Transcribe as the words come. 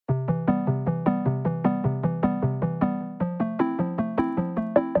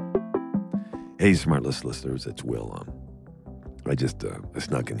Hey, SmartLess listeners, it's Will. I just I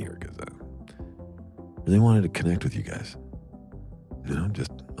snuck in here because I really wanted to connect with you guys. You know, just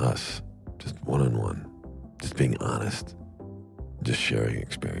us, just one-on-one, just being honest, just sharing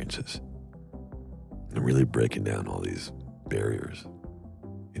experiences, and really breaking down all these barriers,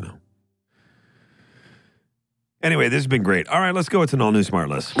 you know. Anyway, this has been great. All right, let's go. It's an all-new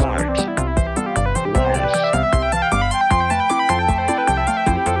SmartLess.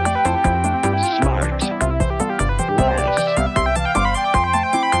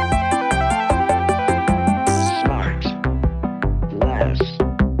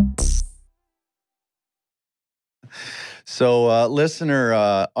 So, listener,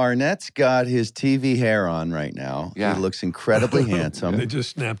 Arnett's got his TV hair on right now. Yeah. He looks incredibly handsome. They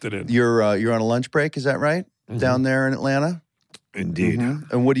just snapped it in. You're on a lunch break, is that right? Mm-hmm. Down there in Atlanta? Indeed.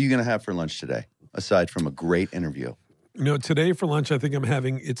 Mm-hmm. And what are you going to have for lunch today, aside from a great interview? You know, today for lunch, I think I'm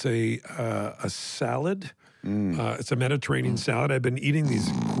having, it's a salad. It's a Mediterranean salad. I've been eating these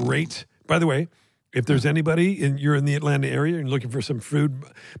great, by the way, if there's anybody and you're in the Atlanta area and looking for some food,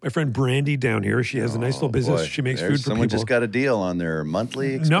 my friend Brandy down here, she has a nice little business. She makes food for someone people. Just got a deal on their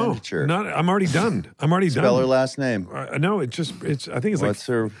monthly expenditure. No, I'm already done. I'm already done. Spell her last name. No, it's I think it's What's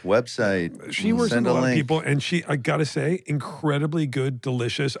her website? She works with a lot of people, and I got to say, incredibly good,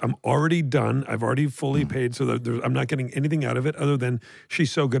 delicious. I'm already done. I've already fully paid, so that I'm not getting anything out of it other than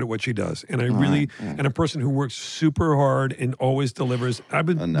she's so good at what she does. And I really, and a person who works super hard and always delivers. I've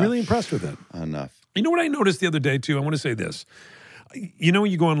been really impressed with it. Enough. You know what I noticed the other day, too? I want to say this. You know,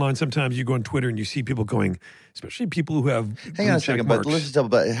 when you go online, sometimes you go on Twitter and you see people going, especially people who have Hang on a second, but let's talk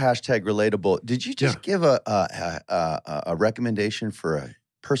about hashtag relatable. Did you just give a recommendation for a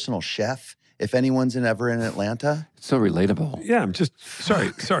personal chef if anyone's ever in Atlanta? So relatable. Yeah, I'm just,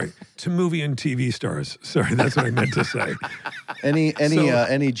 sorry, to movie and TV stars. Sorry, that's what I meant to say.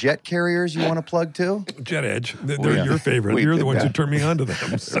 Any jet carriers you want to plug to? Jet Edge. They're your favorite. You're the ones who turned me on to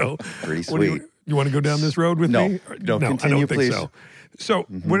them. So pretty sweet. You want to go down this road with me? No, continue, I don't please. think so. So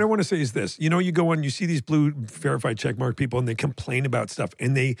what I want to say is this. You know, you go on, you see these blue verified checkmark people, and they complain about stuff,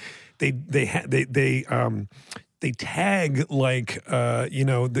 and they tag like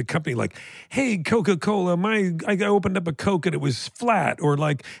the company like, hey, Coca-Cola, I opened up a Coke and it was flat, or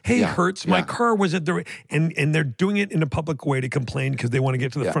like, hey, Hertz, my car wasn't there, and they're doing it in a public way to complain because they want to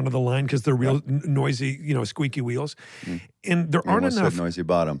get to the front of the line because they're real noisy, squeaky wheels, and there aren't enough. Said noisy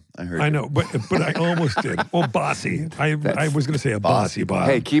bottom. I heard. I know, but I almost did. Well, bossy. I was going to say a bossy bottom.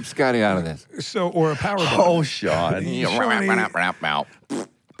 Hey, keep Scotty out of this. So, or a power bottom. Oh, Sean.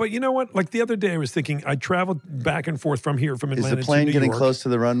 But you know what? Like the other day, I was thinking I traveled back and forth from Atlanta to New York. Is the plane getting close to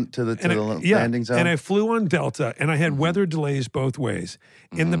the landing zone? And I flew on Delta, and I had weather delays both ways.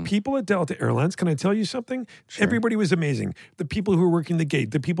 And the people at Delta Airlines, can I tell you something? Sure. Everybody was amazing. The people who were working the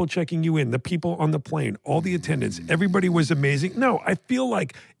gate, the people checking you in, the people on the plane, all the attendants, everybody was amazing. No, I feel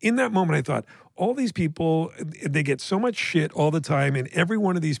like in that moment, I thought, all these people, they get so much shit all the time, and every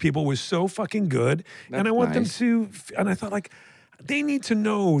one of these people was so fucking good. And I want them to, and I thought like, they need to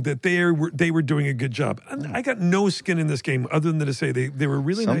know that they were doing a good job. And I got no skin in this game other than to say they were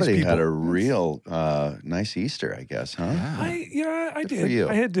really nice people. Somebody had a real nice Easter, I guess, huh? I did. For you.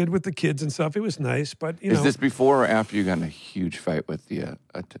 I did with the kids and stuff. It was nice, but Is this before or after you got in a huge fight with the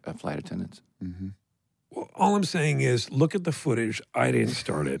flight attendants? Mm-hmm. Well, all I'm saying is, look at the footage. I didn't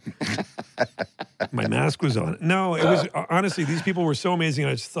start it. My mask was on. No, it was, honestly, these people were so amazing.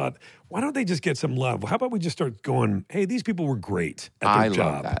 I just thought, why don't they just get some love? How about we just start going, hey, these people were great at their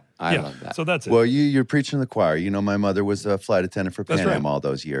job. I love that. So that's it. Well, you're preaching to the choir. You know, my mother was a flight attendant for Pan Am all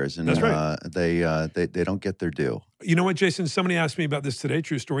those years. And they don't get their due. You know what, Jason? Somebody asked me about this today,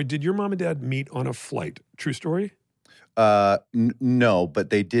 true story. Did your mom and dad meet on a flight? True story? No, but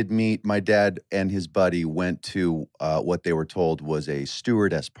they did meet. My dad and his buddy went to what they were told was a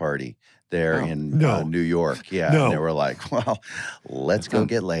stewardess party there in New York. Yeah, and they were like, well, let's go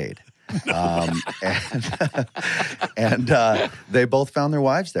get laid. And they both found their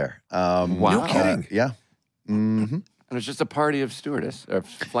wives there. Wow. No kidding. Yeah. Mm-hmm. And it's just a party of stewardess, or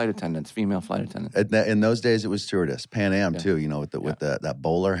flight attendants, female flight attendants. In those days, it was stewardess. Pan Am, too, with that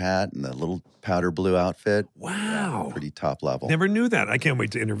bowler hat and the little powder blue outfit. Wow. Yeah, pretty top level. Never knew that. I can't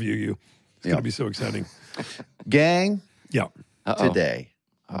wait to interview you. It's going to be so exciting. Gang, today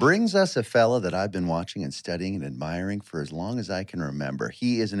brings us a fella that I've been watching and studying and admiring for as long as I can remember.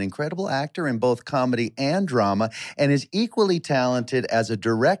 He is an incredible actor in both comedy and drama and is equally talented as a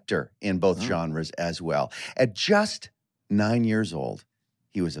director in both genres as well. At just 9 years old,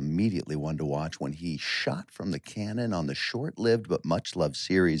 he was immediately one to watch when he shot from the cannon on the short-lived but much-loved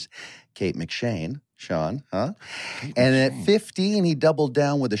series Kate McShane, Sean, huh? And at 15, he doubled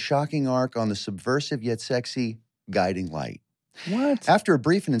down with a shocking arc on the subversive yet sexy Guiding Light. What? After a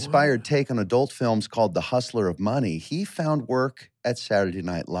brief and inspired take on adult films called The Hustler of Money, he found work at Saturday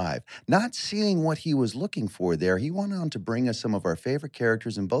Night Live. Not seeing what he was looking for there, he went on to bring us some of our favorite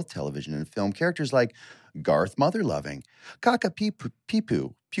characters in both television and film. Characters like Garth Motherloving, Kaka Pew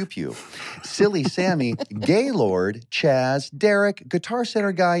Pew, Silly Sammy, Gaylord, Chaz, Derek, Guitar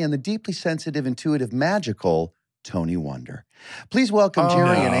Center Guy, and the deeply sensitive, intuitive, magical Tony Wonder. Please welcome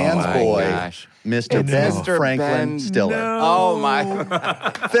Jerry and Ann's boy, gosh. Mr. Ben Mr. Franklin Ben. Stiller. No. Oh, my.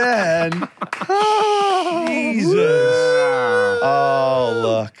 Ben! Jesus. Oh,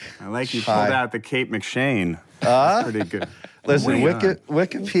 look. I like you pulled out the Kate McShane. Pretty good. Listen, Wait.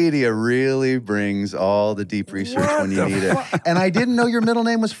 Wikipedia really brings all the deep research when you need it. And I didn't know your middle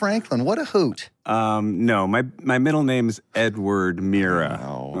name was Franklin. What a hoot. No, my middle name's Edward Mira.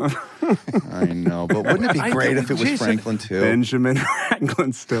 Oh, I know. But wouldn't it be great if it was Jason, Franklin, too? Benjamin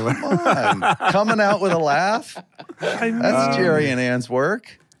Franklin Stiller. Come on. Coming out with a laugh? That's Jerry and Ann's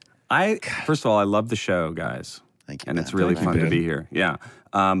work. First of all, I love the show, guys. Thank you, And Ben. it's really fun to Ben. be here. Yeah.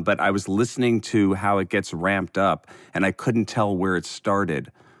 But I was listening to how it gets ramped up, and I couldn't tell where it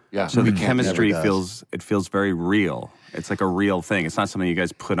started. Yeah. So the Mhm. chemistry Never does. feels very real. It's like a real thing. It's not something you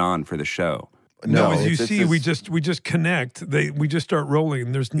guys put on for the show. No, as you it's- see, we just connect. We just start rolling.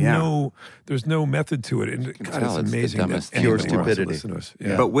 And there's no method to it. And God, tell it's it's the amazing dumbest that thing in anybody the world. wants to Stupidity. listen to us.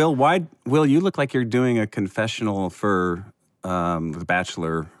 Yeah. But Will, you look like you're doing a confessional for The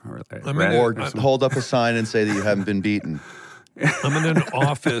Bachelor Or hold up a sign and say that you haven't been beaten. I'm in an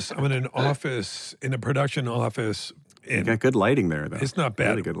office. In a production office. You And got good lighting there, though. It's not bad.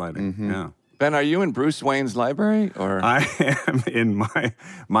 Really good lighting. Yeah. Ben, are you in Bruce Wayne's library? Or I am in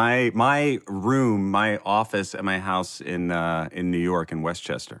my room, my office at my house in New York in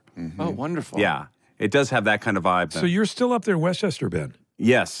Westchester. Oh, wonderful. Yeah, it does have that kind of vibe. so you're still up there in Westchester, Ben?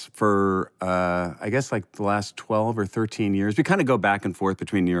 Yes, for I guess like the last 12 or 13 years, we kind of go back and forth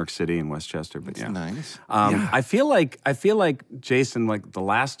between New York City and Westchester. But That's nice. I feel like Jason, like the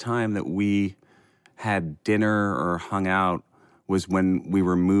last time that we had dinner or hung out was when we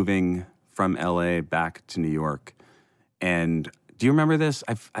were moving from LA back to New York. And do you remember this?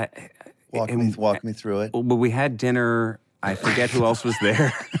 Walk me through it. Well, we had dinner. I forget who else was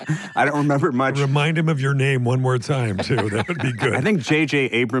there. I don't remember much. Remind him of your name one more time, too. That would be good. I think J.J.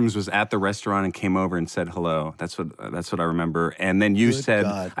 Abrams was at the restaurant and came over and said hello. That's what I remember. And then you said,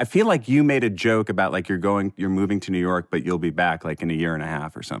 God. I feel like you made a joke about like you're moving to New York, but you'll be back like in a year and a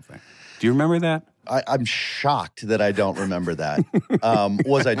half or something. Do you remember that? I'm shocked that I don't remember that.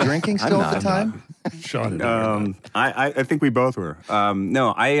 Was I drinking still at the time? Sean. I think we both were.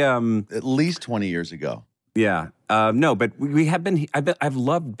 At least 20 years ago. Yeah. No, but we have been. I've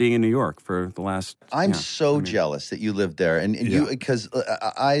loved being in New York for the last. I'm jealous that you lived there, and you because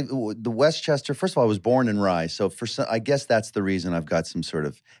the Westchester. First of all, I was born in Rye, so I guess that's the reason I've got some sort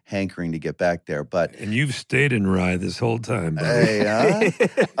of hankering to get back there. But And you've stayed in Rye this whole time, buddy. hey,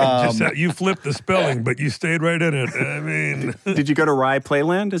 You flipped the spelling, but you stayed right in it. I mean, Did you go to Rye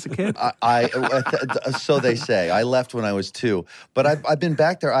Playland as a kid? so they say. I left when I was 2, but I've been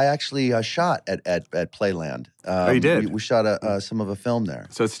back there. I actually shot at Playland. You did? We shot some of a film there.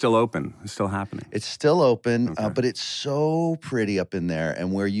 So it's still open. It's still happening. It's still open, but it's so pretty up in there.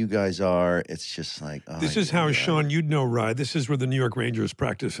 And where you guys are, it's just like... this is how, Sean, you'd know Rye. This is where the New York Rangers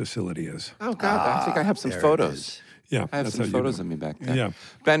practice facility is. Oh, God. I think I have some there it photos. is. Yeah. I have that's some how you photos know. of me back then. Yeah.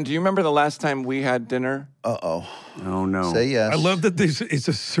 Ben, do you remember the last time we had dinner? Uh-oh. Oh no. Say yes. I love that it's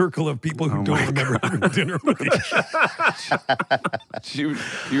a circle of people who don't remember having dinner with each other. Do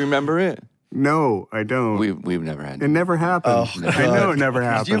you remember it? No, I don't. We've never had It dinner. never happened. Oh, I know it never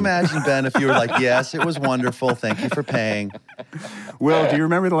happened. Could you imagine, Ben, if you were like, yes, it was wonderful. Thank you for paying. Will, do you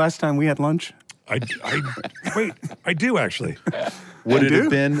remember the last time we had lunch? Wait, I do actually. Would You it do? have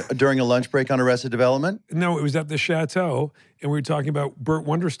been during a lunch break on Arrested Development? No, it was at the Chateau, and we were talking about Burt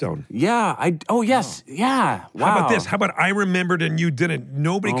Wonderstone. Yeah. Yes. Yeah. Wow. How about this? How about I remembered and you didn't?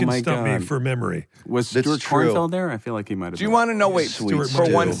 Nobody Oh can my stump me God. for memory. Was That's Stuart true. Kornfeld there? I feel like he might have. Do you want to know? Wait, Sweet for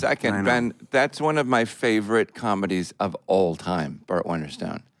stew. 1 I second, know. Ben. That's one of my favorite comedies of all time, Burt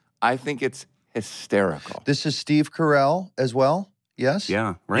Wonderstone. I think it's hysterical. This is Steve Carell as well? Yes?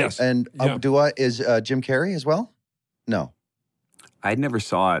 Yeah. Right. Yes. And Yeah. is Jim Carrey as well? No. I never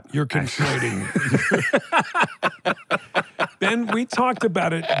saw it. You're conflating. Ben, we talked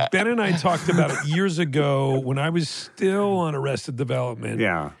about it. Ben and I talked about it years ago when I was still on Arrested Development.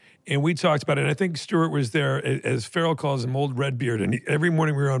 Yeah. And we talked about it. And I think Stuart was there, as Farrell calls him, old Redbeard. And every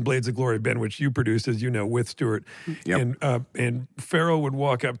morning we were on Blades of Glory, Ben, which you produced, as you know, with Stuart. Yep. And Farrell would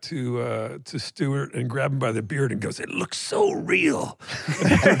walk up to Stuart and grab him by the beard and goes, "It looks so real."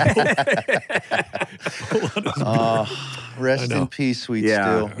 Rest in peace, sweet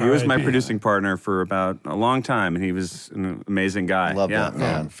Yeah, Stu. he was my producing partner for about a long time, and he was an amazing guy. Love that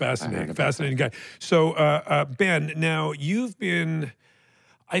man. Fascinating guy. So, Ben, now you've been...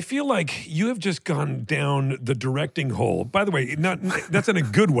 I feel like you have just gone down the directing hole. By the way, that's in a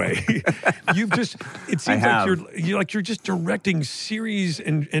good way. It seems like you're just directing series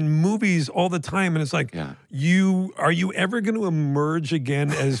and movies all the time. And it's like, are you ever going to emerge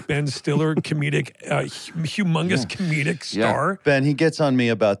again as Ben Stiller, humongous comedic star? Ben, he gets on me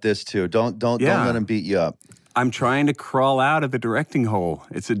about this too. Don't let him beat you up. I'm trying to crawl out of the directing hole.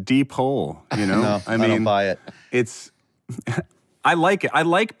 It's a deep hole, you know? No, I don't buy it. It's... I like it. I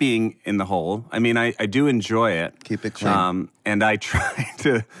like being in the hole. I mean, I do enjoy it. Keep it clean. And I try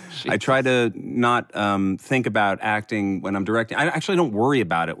to not think about acting when I'm directing. I actually don't worry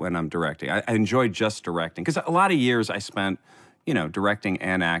about it when I'm directing. I enjoy just directing because a lot of years I spent, directing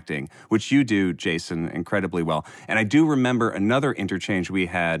and acting, which you do, Jason, incredibly well. And I do remember another interchange we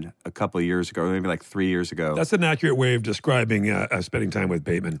had a couple of years ago, maybe like 3 years ago. That's an accurate way of describing spending time with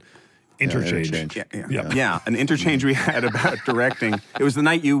Bateman. Interchange. Yeah, an interchange we had about directing. It was the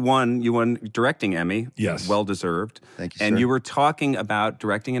night you won directing Emmy. Yes. Well deserved. Thank you, And sir. you were talking about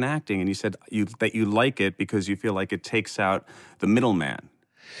directing and acting, and you said that you like it because you feel like it takes out the middleman.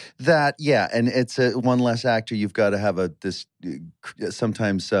 And it's one less actor you've got to have this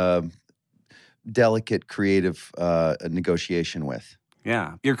sometimes delicate creative negotiation with.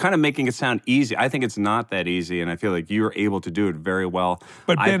 Yeah. You're kind of making it sound easy. I think it's not that easy, and I feel like you're able to do it very well.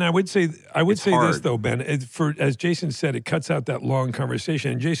 But Ben, I would say this hard. though, Ben. As Jason said, it cuts out that long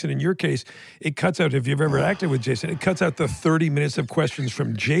conversation. And Jason, in your case, it cuts out, if you've ever acted with Jason, it cuts out the 30 minutes of questions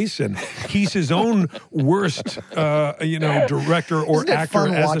from Jason. He's his own worst, director or Isn't it actor.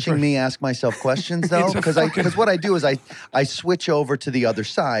 fun watching me ask myself questions though? Because what I do is I switch over to the other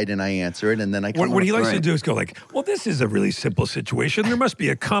side and I answer it, and then I come What he likes to do is go like, well, this is a really simple situation. There must be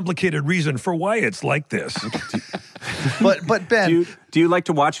a complicated reason for why it's like this. But Ben, do you like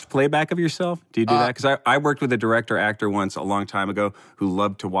to watch playback of yourself? Do you do that? Because I worked with a actor once a long time ago who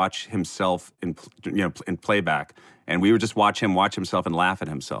loved to watch himself in playback. And we would just watch him watch himself and laugh at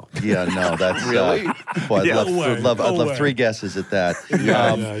himself. Yeah, no, that's really. I'd love 3 guesses at that.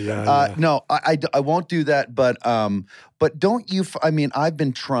 No, I won't do that. But don't you? I mean, I've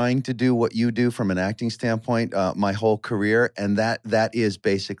been trying to do what you do from an acting standpoint my whole career, and that is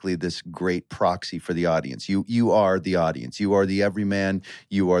basically this great proxy for the audience. You are the audience. You are the everyman.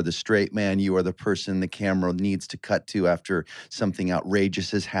 You are the straight man. You are the person the camera needs to cut to after something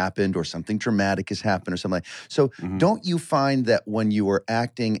outrageous has happened or something dramatic has happened or something like. So don't you find that when you were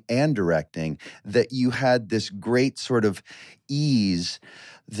acting and directing that you had this great sort of ease,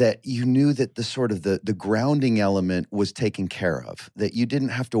 that you knew that the sort of the grounding element was taken care of, that you didn't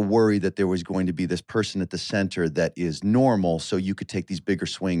have to worry that there was going to be this person at the center that is normal, so you could take these bigger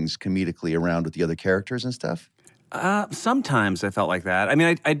swings comedically around with the other characters and stuff? Sometimes I felt like that. I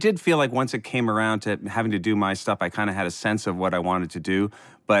mean, I did feel like once it came around to having to do my stuff, I kind of had a sense of what I wanted to do,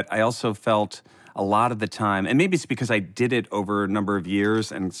 but I also felt a lot of the time, and maybe it's because I did it over a number of years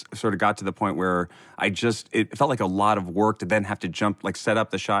and sort of got to the point where it felt like a lot of work to then have to jump, like set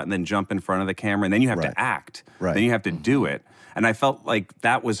up the shot and then jump in front of the camera, and then you have to act. Right. Then you have to do it. And I felt like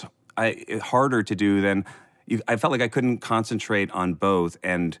that was harder to do than, I felt like I couldn't concentrate on both.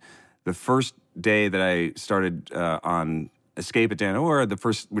 And the first day that I started on Escape at Dan Or,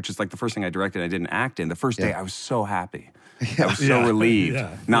 which is like the first thing I directed I didn't act in, the first day I was so happy. I was so relieved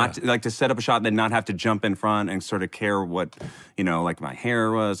like to set up a shot and then not have to jump in front and sort of care what, like my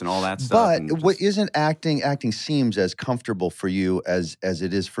hair was and all that stuff. But what isn't acting seems as comfortable for you as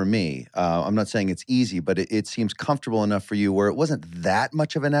it is for me. I'm not saying it's easy, but it seems comfortable enough for you where it wasn't that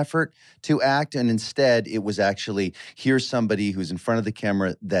much of an effort to act, and instead it was actually, here's somebody who's in front of the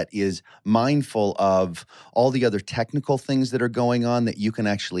camera that is mindful of all the other technical things that are going on that you can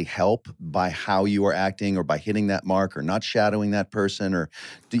actually help by how you are acting or by hitting that mark or not shadowing that person. Or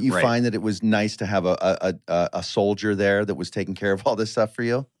do you find that it was nice to have a soldier there that was taking care of all this stuff for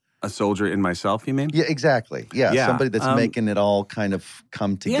you? A soldier in myself, you mean? Yeah, exactly. Yeah, Yeah, somebody that's making it all kind of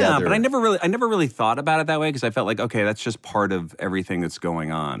come together. Yeah, but I never really thought about it that way because I felt like, okay, that's just part of everything that's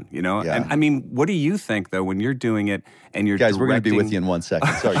going on, you know? Yeah. And I mean, what do you think, though, when you're doing it and you're Guys, we're going to be directing- with you in 1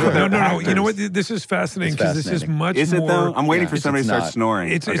 second. Sorry. No. You know what? This is fascinating because this is much Is more. it, though? I'm waiting for it's somebody to start not.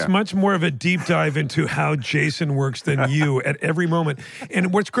 snoring. It's much more of a deep dive into how Jason works than you at every moment.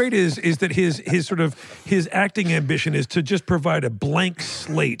 And what's great is that his acting ambition is to just provide a blank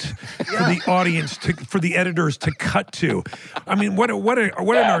slate for the audience for the editors to cut to. I mean, what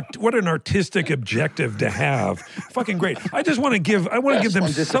an artistic objective to have. Fucking great. I want to give them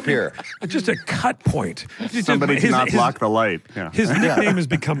something, just a cut point. Somebody did not block the light. Yeah. His nickname has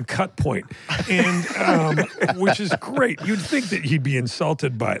become Cut Point, and which is great. You'd think that he'd be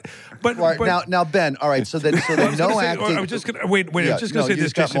insulted by it, but now Ben. All right, so then no acting. I was just gonna wait. I was just gonna say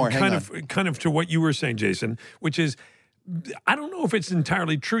this, Jason. Kind of to what you were saying, Jason, which is, I don't know if it's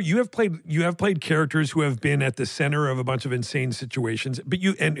entirely true. You have played characters who have been at the center of a bunch of insane situations,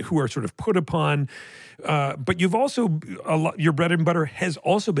 and who are sort of put upon. But you've also your bread and butter has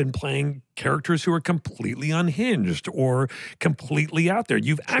also been playing characters who are completely unhinged or completely out there.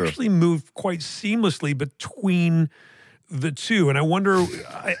 You've actually moved quite seamlessly between the two, and I wonder.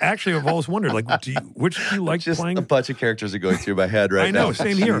 I've always wondered, like, which do you like Just playing? a bunch of characters are going through my head right now. I know,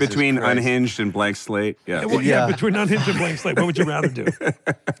 same here. Between unhinged and blank slate. Yeah. Well, yeah, between unhinged and blank slate, what would you rather do?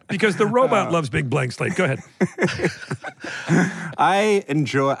 Because the robot loves big blank slate. Go ahead.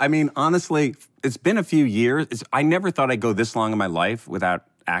 I mean, honestly, it's been a few years. I never thought I'd go this long in my life without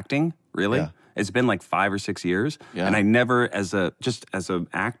acting, really. Yeah. It's been like 5 or 6 years. Yeah. And I never, as an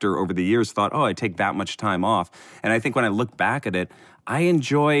actor over the years, thought, I take that much time off. And I think when I look back at it, I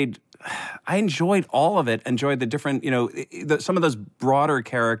enjoyed all of it, enjoyed the different, some of those broader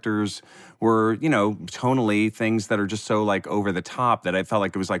characters were, tonally things that are just so like over the top that I felt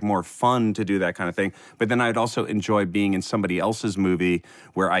like it was like more fun to do that kind of thing. But then I'd also enjoy being in somebody else's movie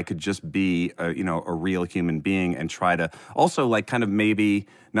where I could just be, a real human being and try to also like kind of maybe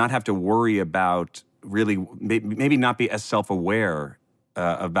not have to worry about really, maybe not be as self-aware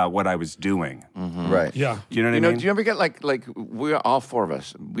about what I was doing. Mm-hmm. Right. Yeah. Do you know what I mean? Do you ever get like we're all four of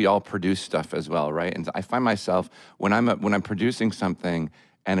us, we all produce stuff as well, right? And I find myself when I'm producing something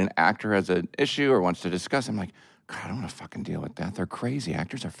and an actor has an issue or wants to discuss, I'm like, God, I don't want to fucking deal with that. They're crazy.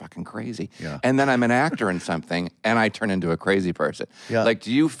 Actors are fucking crazy. Yeah. And then I'm an actor in something and I turn into a crazy person. Yeah. Like,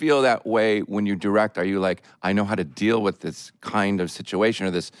 do you feel that way when you direct? Are you like, I know how to deal with this kind of situation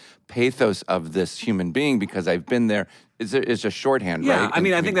or this pathos of this human being because I've been there? It's a shorthand, right? Yeah, I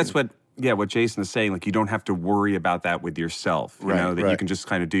mean, I think that's what Jason is saying. Like, you don't have to worry about that with yourself, that you can just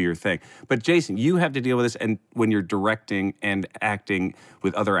kind of do your thing. But Jason, you have to deal with this, and when you're directing and acting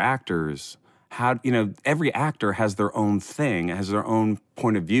with other actors, every actor has their own thing, has their own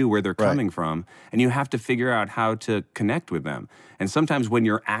point of view where they're coming from, and you have to figure out how to connect with them. And sometimes when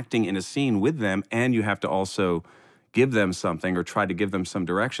you're acting in a scene with them, and you have to also give them something or try to give them some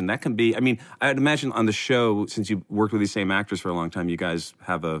direction, that can be, I mean, I'd imagine on the show, since you worked with these same actors for a long time, you guys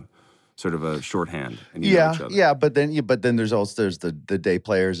have a sort of a shorthand. And you know each other. Yeah, but then there's the day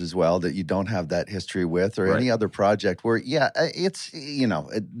players as well that you don't have that history with, or any other project where it's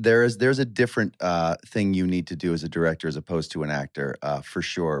there's a different thing you need to do as a director as opposed to an actor for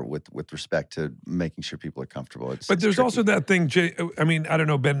sure with respect to making sure people are comfortable. But there's also that thing, Jay. I mean, I don't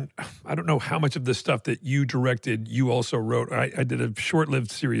know, Ben. I don't know how much of the stuff that you directed you also wrote. I did a short-lived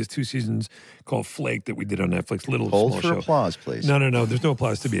series, 2 seasons, called Flake that we did on Netflix. Hold for show. Applause, please. No. There's no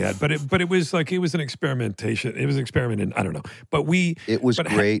applause to be had. But it was an experimentation. It was an experiment, and I don't know. But it was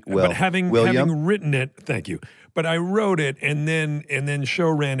great. But having written it, thank you. But I wrote it and then show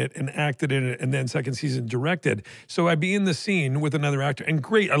ran it and acted in it and then second season directed. So I'd be in the scene with another actor and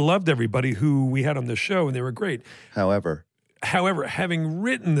great. I loved everybody who we had on the show and they were great. However, having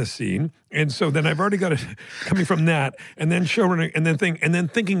written the scene, and so then I've already got it coming from that, and then showrunning, and then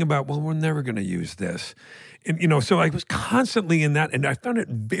thinking about, well, we're never going to use this, and so I was constantly in that, and I found it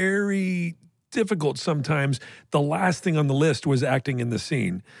very difficult sometimes. The last thing on the list was acting in the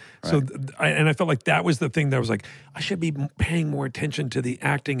scene, so I felt like that was the thing that I was like, I should be paying more attention to the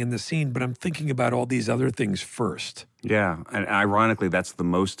acting in the scene, but I'm thinking about all these other things first. Yeah, and ironically, that's the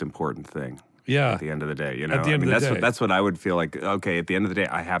most important thing. Yeah. At the end of the day, At the end of the day. That's what I would feel like. Okay, at the end of the day,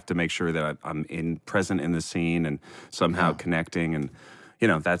 I have to make sure that I'm present in the scene and somehow connecting, and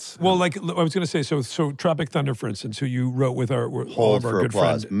that's well. Like I was going to say, so Tropic Thunder, for instance, who you wrote with all of our good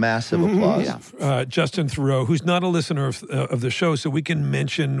applause. friend, Massive applause. Justin Thoreau, who's not a listener of the show, so we can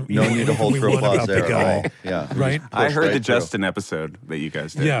mention no need to hold for applause there the guy, at all. Yeah, right. I heard the Justin episode that you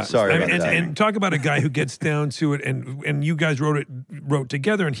guys did. Yeah, sorry about that. And talk about a guy who gets down to it, and you guys wrote wrote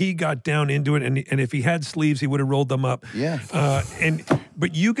together, and he got down into it. And if he had sleeves, he would have rolled them up. Yeah.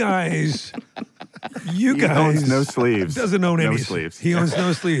 But you guys, He owns no sleeves. Doesn't own any sleeves. He owns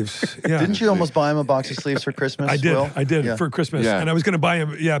no sleeves. Yeah. Didn't you almost buy him a box of sleeves for Christmas? I did. Will? I did Yeah. for Christmas, Yeah. and I was going to buy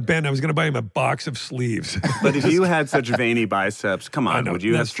him. Yeah, Ben, I was going to buy him a box of sleeves. But if you had such veiny biceps, come I on, know, would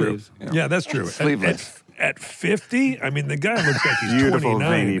you have that's true. sleeves? Yeah, that's true. Sleeveless. At 50, I mean, the guy looks like he's Beautiful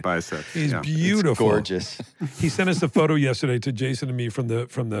 29. veiny biceps. He's Yeah. beautiful. Gorgeous. He sent us a photo yesterday to Jason and me from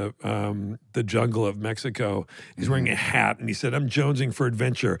the jungle of Mexico. He's wearing a hat, and he said, "I'm jonesing for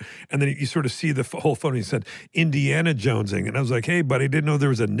adventure." And then you sort of see the whole photo. He said, "Indiana jonesing," and I was like, "Hey, buddy, didn't know there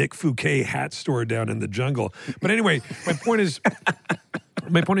was a Nick Fouquet hat store down in the jungle." But anyway, my point is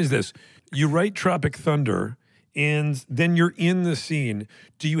this: you write Tropic Thunder. And then you're in the scene.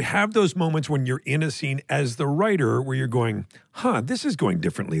 Do you have those moments when you're in a scene as the writer where you're going, this is going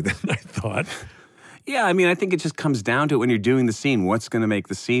differently than I thought? Yeah, I mean, I think it just comes down to it when you're doing the scene. What's going to make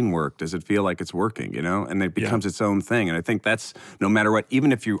the scene work? Does it feel like it's working, And it becomes its own thing. And I think that's no matter what,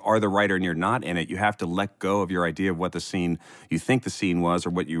 even if you are the writer and you're not in it, you have to let go of your idea of what the scene, you think the scene was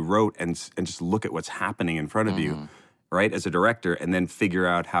or what you wrote and just look at what's happening in front of you. Right, as a director, and then figure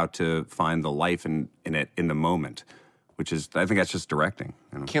out how to find the life in it in the moment, which is, I think that's just directing.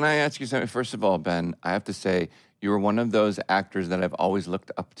 Can I ask you something? First of all, Ben, I have to say, you were one of those actors that I've always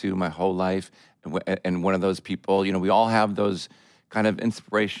looked up to my whole life, and one of those people, we all have those kind of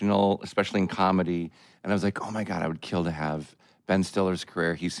inspirational, especially in comedy, and I was like, oh my God, I would kill to have Ben Stiller's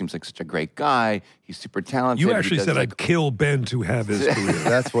career. He seems like such a great guy. He's super talented. You actually said I'd kill Ben to have his career.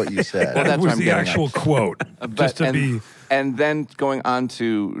 That's what you said. Well, That that's what was I'm the getting actual at. quote. And then going on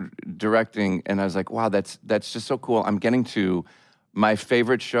to directing, and I was like, wow, that's just so cool. I'm getting to my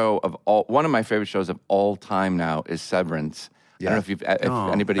favorite show of all. One of my favorite shows of all time now is Severance. I don't know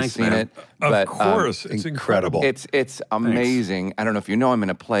if anybody's thanks, seen man. it. Of but, course, it's incredible. It's amazing. I don't know if you know, I'm in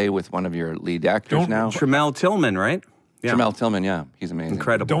a play with one of your lead actors now. Tramell Tillman, right? Yeah. Tramell Tillman, yeah, he's amazing.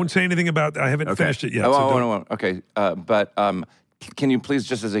 Incredible. Don't say anything about I haven't finished it yet. Okay. But can you please,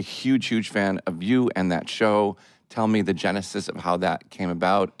 just as a huge, huge fan of you and that show, tell me the genesis of how that came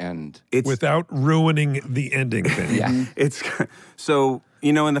about? And without ruining the ending thing. yeah, It's so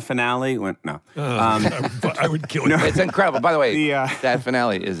in the finale. I would kill you. it's incredible. By the way, The, that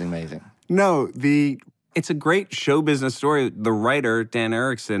finale is amazing. It's a great show business story. The writer, Dan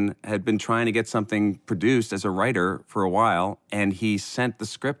Erickson, had been trying to get something produced as a writer for a while, and he sent the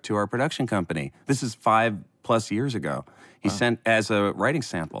script to our production company. This is 5+ years ago. He sent as a writing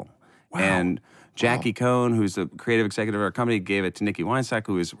sample. Wow. And Jackie Cohn, who's the creative executive of our company, gave it to Nikki Weinsack,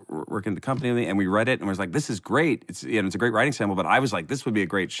 who was working at the company with me, and we read it and was like, this is great. It's a great writing sample, but I was like, this would be a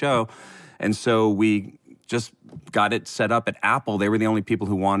great show. And so we just got it set up at Apple. They were the only people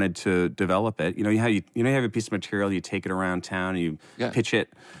who wanted to develop it. You have a piece of material, you take it around town, and you pitch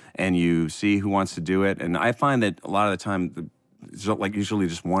it, and you see who wants to do it. And I find that a lot of the time, it's like usually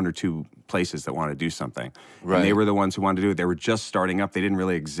just one or two places that want to do something. Right. And they were the ones who wanted to do it. They were just starting up. They didn't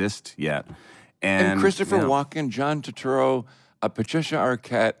really exist yet. And Christopher Walken, John Turturro, Patricia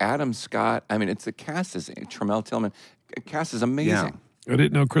Arquette, Adam Scott. I mean, it's the cast is Tramell Tillman. The cast is amazing. Yeah. I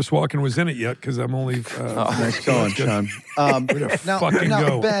didn't know Chris Walken was in it yet because I'm only. Nice going, Sean. Now,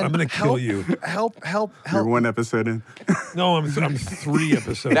 go. Ben, I'm going to kill you. Help. You're one episode in. No, I'm 3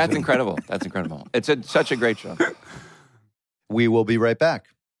 episodes. That's in. incredible. That's incredible. It's such a great show. We will be right back.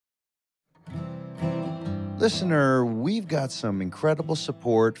 Listener, we've got some incredible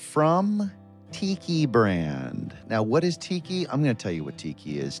support from Tiki Brand. Now, what is Tiki? I'm going to tell you what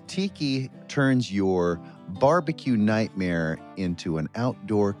Tiki is. Tiki turns your barbecue nightmare into an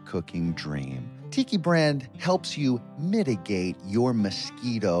outdoor cooking dream. Tiki Brand helps you mitigate your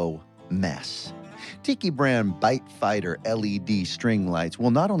mosquito mess. Tiki Brand Bite Fighter LED string lights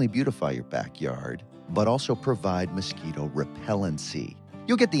will not only beautify your backyard, but also provide mosquito repellency.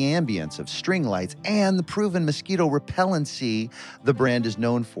 You'll get the ambience of string lights and the proven mosquito repellency the brand is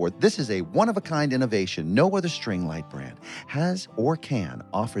known for. This is a one-of-a-kind innovation. No other string light brand has or can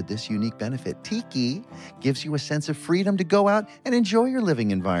offer this unique benefit. Tiki gives you a sense of freedom to go out and enjoy your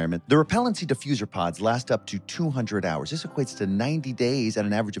living environment. The repellency diffuser pods last up to 200 hours. This equates to 90 days at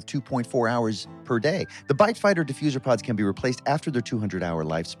an average of 2.4 hours per day. The Bite Fighter diffuser pods can be replaced after their 200-hour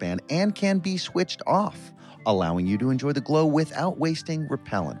lifespan and can be switched off, allowing you to enjoy the glow without wasting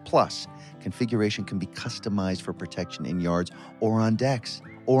repellent. Plus, configuration can be customized for protection in yards or on decks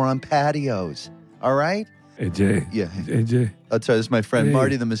or on patios. All right? Hey, Jay. Yeah. Hey, Jay. Oh, sorry, this is my friend Hey.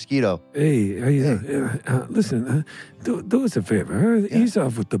 Marty the mosquito. Hey, listen, do us a favor. Ease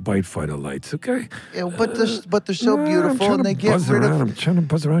off with the bite fighter lights, okay? Yeah, but they're so I'm beautiful, trying and to they get buzz rid around. of. I'm trying to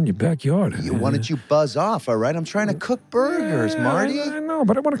buzz around your backyard. Why don't you buzz off, all right? I'm trying to cook burgers, Yeah, Marty. I know,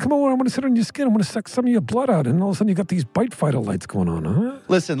 but I want to come over. I want to sit on your skin. I want to suck some of your blood out, and all of a sudden you got these bite fighter lights going on, huh?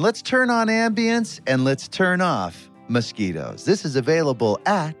 Listen, let's turn on ambience and let's turn off mosquitoes. This is available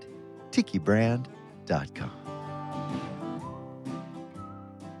at tikibrand.com.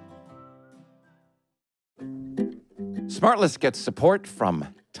 SmartLess gets support from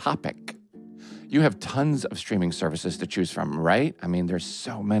Topic. You have tons of streaming services to choose from, right? I mean, there's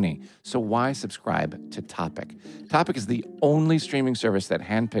so many. So why subscribe to Topic? Topic is the only streaming service that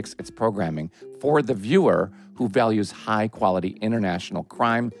handpicks its programming for the viewer who values high-quality international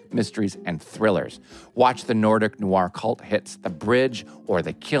crime, mysteries, and thrillers. Watch the Nordic noir cult hits The Bridge or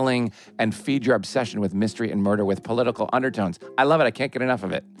The Killing and feed your obsession with mystery and murder with political undertones. I love it. I can't get enough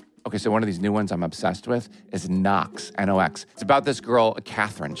of it. Okay, so one of these new ones I'm obsessed with is Nox, N-O-X. It's about this girl,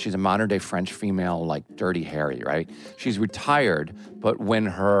 Catherine. She's a modern-day French female, like Dirty Harry, right? She's retired, but when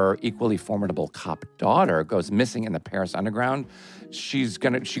her equally formidable cop daughter goes missing in the Paris underground, she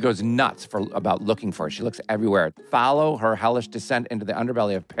goes nuts about looking for her. She looks everywhere. Follow her hellish descent into the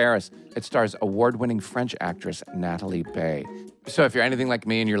underbelly of Paris. It stars award-winning French actress Natalie Baye. So if you're anything like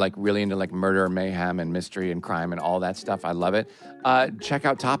me and you're like really into like murder, mayhem, and mystery and crime and all that stuff, I love it. Check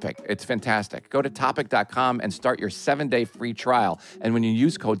out Topic. It's fantastic. Go to topic.com and start your 7-day free trial. And when you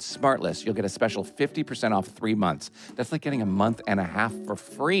use code SmartLess, you'll get a special 50% off 3 months. That's like getting a month and a half for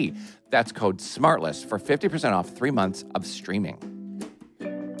free. That's code SmartLess for 50% off 3 months of streaming.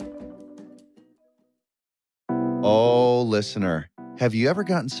 Oh, listener, have you ever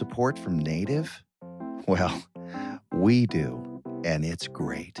gotten support from Native? Well, we do, and it's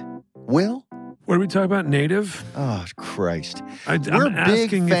great. Will? What are we talking about? Native? Oh, Christ. I'm We're big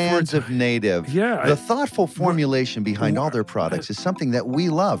asking if fans of Native. Yeah, The thoughtful formulation behind all their products is something that we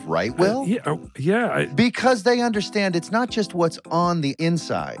love, right, Will? Because they understand it's not just what's on the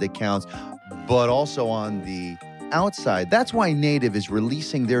inside that counts, but also on the outside. That's why Native is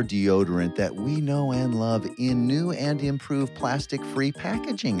releasing their deodorant that we know and love in new and improved plastic-free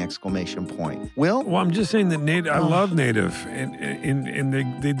packaging, ! Will? Well, I'm just saying that Native. I love Native, and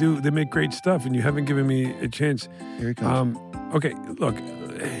they make great stuff. And you haven't given me a chance. Here it comes. Okay, look,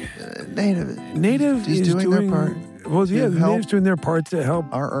 Native is doing their part. Well, yeah, the Native's doing their part to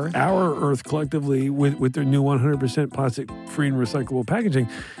help our Earth collectively with their new 100% plastic-free and recyclable packaging.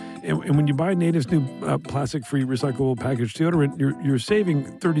 And when you buy Native's new plastic-free recyclable packaged deodorant, you're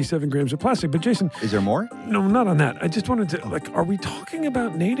saving 37 grams of plastic. But Jason, is there more? No, not on that. I just wanted to are we talking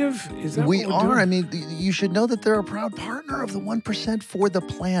about Native? Is that we what we're are? doing? I mean, you should know that they're a proud partner of the 1% for the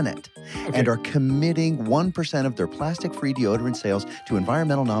planet, and are committing 1% of their plastic-free deodorant sales to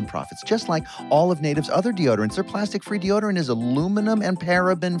environmental nonprofits. Just like all of Native's other deodorants, their plastic-free deodorant is aluminum and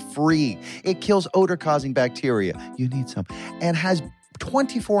paraben-free. It kills odor-causing bacteria. You need some, and has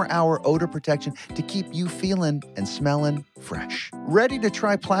 24-hour odor protection to keep you feeling and smelling fresh. Ready to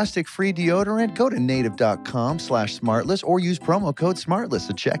try plastic-free deodorant? Go to native.com/smartless or use promo code SmartLess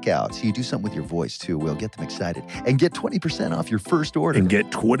at checkout. So you do something with your voice too. We'll get them excited and get 20% off your first order. And get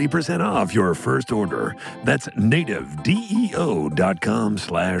 20% off your first order. That's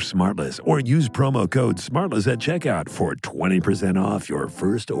nativedeo.com/smartless or use promo code SmartLess at checkout for 20% off your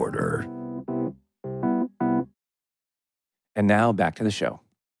first order. And now back to the show.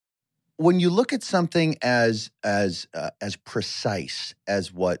 When you look at something as precise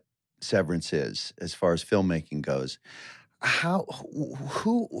as what Severance is, as far as filmmaking goes,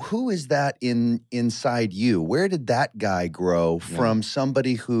 who is that inside you? Where did that guy grow from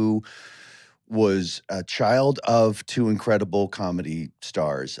somebody who was a child of two incredible comedy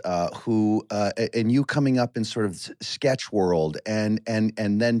stars, and you coming up in sort of sketch world and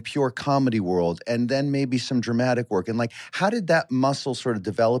then pure comedy world, and then maybe some dramatic work, and like, how did that muscle sort of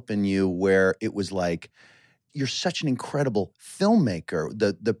develop in you where it was like, you're such an incredible filmmaker,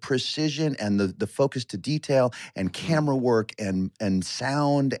 the precision and the focus to detail and camera work and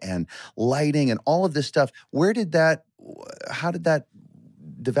sound and lighting and all of this stuff. How did that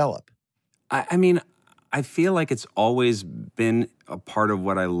develop? I mean, I feel like it's always been a part of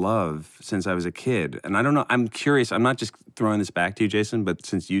what I love since I was a kid. And I don't know, I'm curious, I'm not just throwing this back to you, Jason, but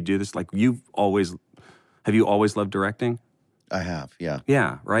since you do this, like have you always loved directing? I have, yeah.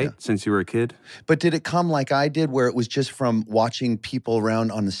 Yeah, right? Yeah. Since you were a kid? But did it come like I did, where it was just from watching people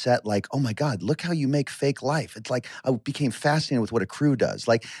around on the set, like, oh my God, look how you make fake life? It's like I became fascinated with what a crew does.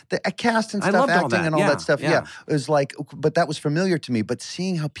 Like the cast and I stuff, loved all acting that. and all Yeah, that stuff. yeah. Yeah. It was like, but that was familiar to me. But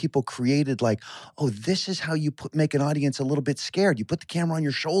seeing how people created, like, oh, this is how you make an audience a little bit scared. You put the camera on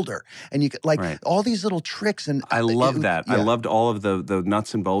your shoulder and you like all these little tricks. And I love that. Yeah. I loved all of the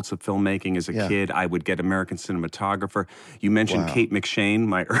nuts and bolts of filmmaking as a Yeah. kid. I would get American cinematographer. You mentioned Kate McShane,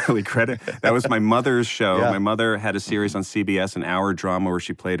 my early credit. That was my mother's show. Yeah. My mother had a series on CBS, an hour drama where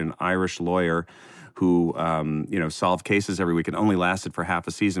she played an Irish lawyer who, solved cases every week. It only lasted for half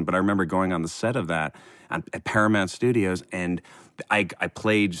a season. But I remember going on the set of that at Paramount Studios, and I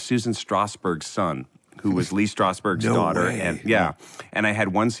played Susan Strasberg's son, who was Lee Strasberg's daughter. way. And I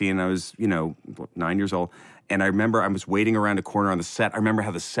had one scene, I was, 9 years old. And I remember I was waiting around a corner on the set. I remember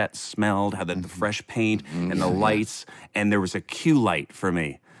how the set smelled, how the fresh paint and the lights. And there was a cue light for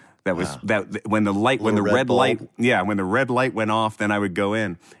me. That was when the red light went off, then I would go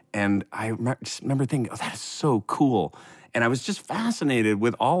in. And I just remember thinking, oh, that is so cool. And I was just fascinated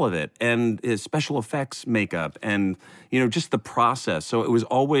with all of it, and special effects makeup, and just the process. So it was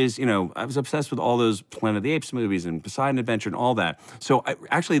always, I was obsessed with all those Planet of the Apes movies and Poseidon Adventure and all that. So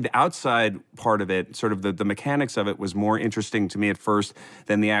actually, the outside part of it, sort of the mechanics of it, was more interesting to me at first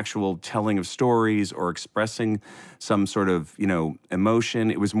than the actual telling of stories or expressing some sort of emotion.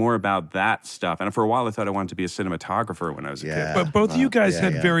 It was more about that stuff. And for a while, I thought I wanted to be a cinematographer when I was a kid. But both of you guys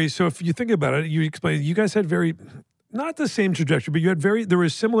had very. So if you think about it, you explained you guys had very. Not the same trajectory, but you had there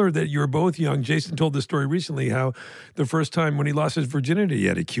was similar that you were both young. Jason told the story recently how the first time when he lost his virginity, he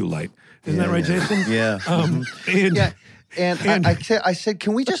had a cue light. Isn't that right, Jason? Yeah. And I said,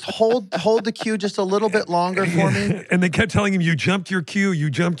 can we just hold the cue just a little bit longer for me? And they kept telling him, you jumped your cue.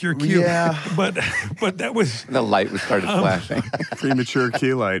 Yeah. But that was... The light started flashing. Premature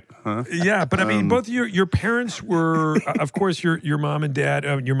cue light, huh? Yeah, but I mean, both of your parents were, of course, your mom and dad,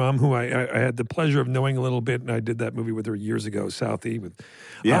 your mom, who I had the pleasure of knowing a little bit, and I did that movie with her years ago, Southie, with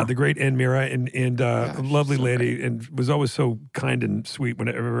the great Ann Mira, and a lovely lady, and was always so kind and sweet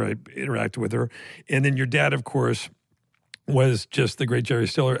whenever I interacted with her. And then your dad, of course, was just the great Jerry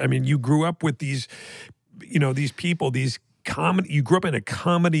Stiller. I mean, you grew up with these, these people, these comedy. You grew up in a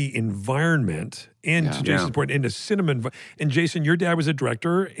comedy environment, and to Jason's point, in a cinema. And Jason, your dad was a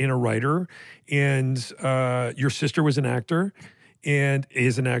director and a writer, and your sister was an actor, and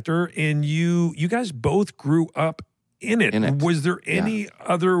is an actor, and you guys both grew up in it. Was there any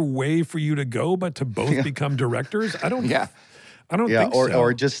other way for you to go but to both become directors? I don't. I don't think so.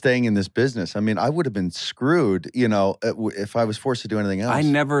 Or just staying in this business. I mean, I would have been screwed, if I was forced to do anything else. I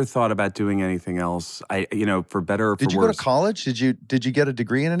never thought about doing anything else. For better or for worse. Did you go to college? Did you get a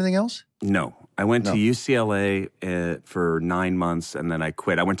degree in anything else? No. I went to UCLA for 9 months, and then I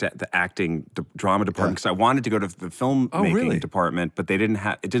quit. I went to the acting drama department because I wanted to go to the filmmaking department, but it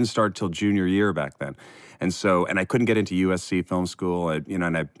didn't start till junior year back then. And so, and I couldn't get into USC Film School, and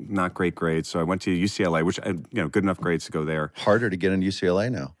I had not great grades. So I went to UCLA, which, good enough grades to go there. Harder to get into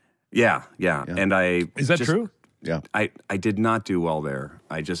UCLA now. Yeah. And Is that true? Yeah. I did not do well there.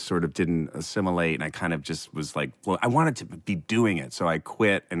 I just sort of didn't assimilate, and I kind of just was like, well, I wanted to be doing it, so I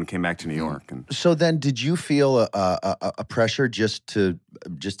quit and came back to New York. And so then, did you feel a pressure just to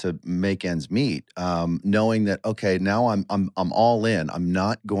make ends meet, knowing that okay, now I'm all in. I'm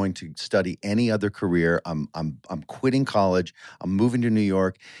not going to study any other career. I'm quitting college. I'm moving to New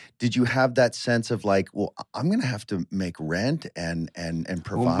York. Did you have that sense of like, well, I'm going to have to make rent and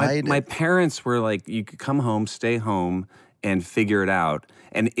provide? Well, my parents were like, you could come home, stay home, and figure it out.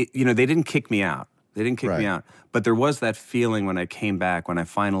 And, they didn't kick me out. They didn't kick me out. But there was that feeling when I came back, when I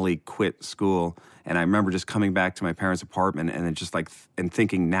finally quit school. And I remember just coming back to my parents' apartment and then just and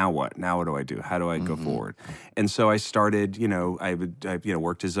thinking, now what? Now what do I do? How do I go forward? And so I started, I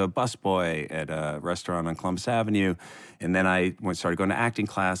worked as a busboy at a restaurant on Columbus Avenue. And then I started going to acting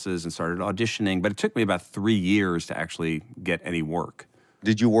classes and started auditioning. But it took me about 3 years to actually get any work.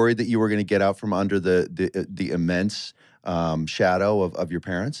 Did you worry that you were going to get out from under the immense shadow of your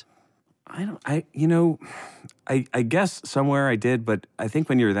parents? I guess somewhere I did, but I think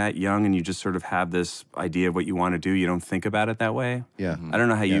when you're that young and you just sort of have this idea of what you want to do, you don't think about it that way. Yeah. I don't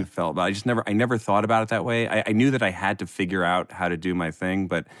know how you felt, but I never thought about it that way. I knew that I had to figure out how to do my thing,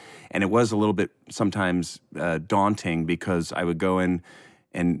 and it was a little bit sometimes daunting because I would go in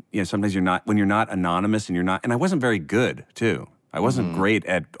and, sometimes when you're not anonymous and I wasn't very good too. I wasn't great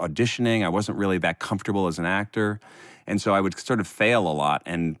at auditioning. I wasn't really that comfortable as an actor. And so I would sort of fail a lot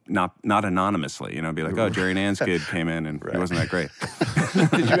and not anonymously, be like, oh, Jerry and Ann's kid came in and he wasn't that great.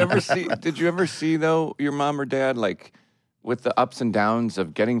 Did you ever see though your mom or dad like with the ups and downs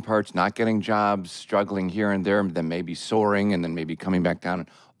of getting parts, not getting jobs, struggling here and there, then maybe soaring and then maybe coming back down, and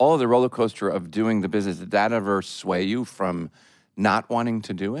all of the roller coaster of doing the business, did that ever sway you from not wanting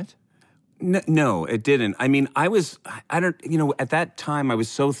to do it? No, it didn't. I mean, I don't, at that time, I was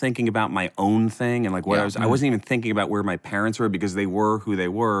so thinking about my own thing and like what I wasn't even thinking about where my parents were because they were who they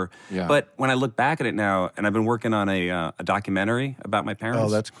were. Yeah. But when I look back at it now, and I've been working on a documentary about my parents. Oh,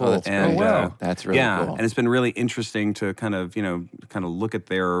 that's cool. And, wow. That's really cool. And it's been really interesting to kind of look at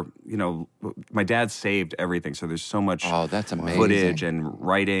their, my dad saved everything. So there's so much that's amazing. Footage and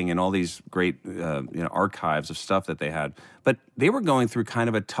writing and all these great, archives of stuff that they had. But they were going through kind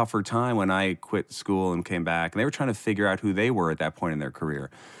of a tougher time when I quit school and came back, and they were trying to figure out who they were at that point in their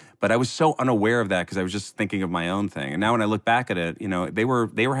career. But I was so unaware of that because I was just thinking of my own thing. And now when I look back at it, they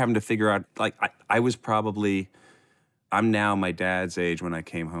were having to figure out, like, I'm now my dad's age when I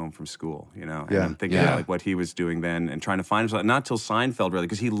came home from school, and I'm thinking about like what he was doing then and trying to find himself. Not till Seinfeld, really,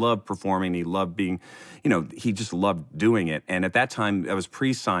 because he loved performing, he loved being, he just loved doing it. And at that time, that was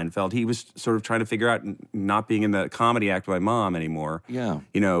pre-Seinfeld. He was sort of trying to figure out not being in the comedy act with my mom anymore. Yeah,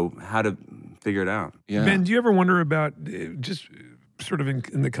 how to figure it out. Yeah. Ben, do you ever wonder about just sort of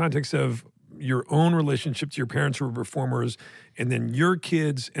in the context of your own relationship to your parents who were performers, and then your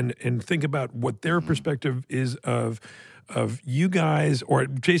kids, and think about what their perspective is of you guys, or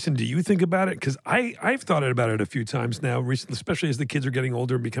Jason, do you think about it? Because I've thought about it a few times now recently, especially as the kids are getting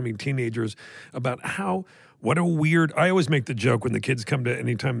older and becoming teenagers, about what a weird, I always make the joke when the kids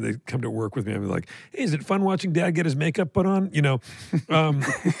anytime they come to work with me, I'm like, hey, is it fun watching dad get his makeup put on?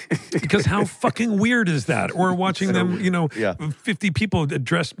 Because how fucking weird is that? Or watching them, 50 people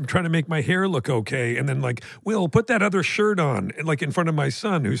dressed, trying to make my hair look okay. And then like, Will, put that other shirt on. And like in front of my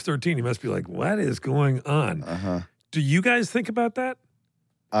son, who's 13, he must be like, what is going on? Uh-huh. Do you guys think about that?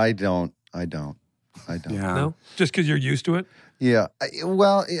 I don't. Yeah. No? Just because you're used to it? Yeah.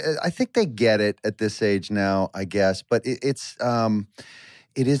 I think they get it at this age now, I guess. But it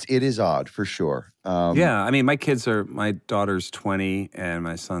is odd for sure. I mean, my daughter's 20 and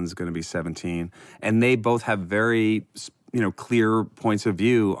my son's going to be 17. And they both have very, clear points of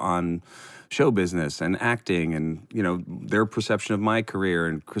view on show business and acting and, their perception of my career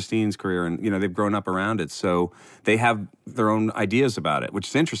and Christine's career. And, they've grown up around it. So they have their own ideas about it, which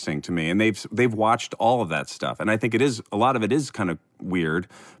is interesting to me. And they've watched all of that stuff. And I think a lot of it is kind of weird,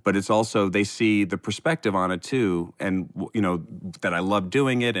 but it's also, they see the perspective on it too. And, that I love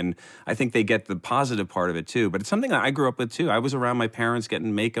doing it. And I think they get the positive part of it too. But it's something that I grew up with too. I was around my parents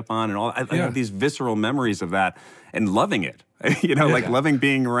getting makeup on and all. I have these visceral memories of that and loving it. Like loving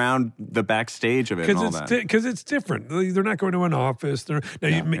being around the backstage of it and all that. Because it's different. They're not going to an office.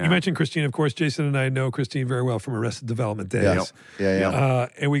 You mentioned Christine, of course. Jason and I know Christine very well from Arrested Development days. Yes. Yeah.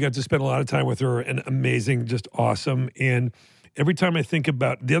 And we got to spend a lot of time with her, and amazing, just awesome. And every time I think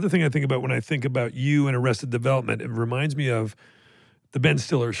about, the other thing I think about when I think about you and Arrested Development, it reminds me of the Ben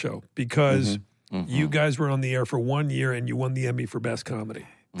Stiller show, because you guys were on the air for 1 year and you won the Emmy for Best Comedy.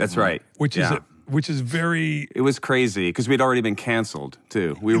 That's right. Which is very... It was crazy because we'd already been canceled,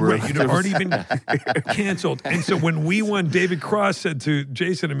 too. You'd already been canceled. And so when we won, David Cross said to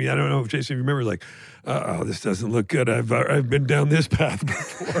Jason and me, I don't know if Jason remembers, like, this doesn't look good. I've been down this path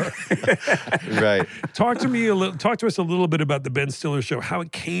before. Right. Talk to us a little bit about the Ben Stiller show, how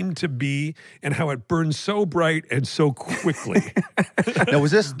it came to be and how it burned so bright and so quickly. Now,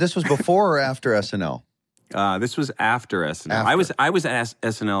 this was before or after SNL? This was after SNL. I was at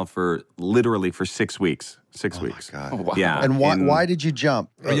SNL for literally 6 weeks. 6 weeks. Oh my God. Oh, wow. Yeah. And why did you jump?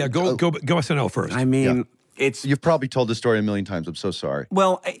 Go SNL first. I mean, you've probably told the story a million times. I'm so sorry.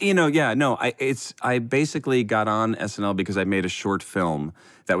 Well, I basically got on SNL because I made a short film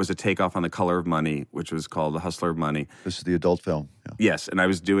that was a takeoff on The Color of Money, which was called The Hustler of Money. This is the adult film. Yeah. Yes, and I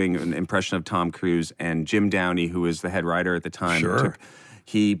was doing an impression of Tom Cruise, and Jim Downey, who was the head writer at the time. Sure.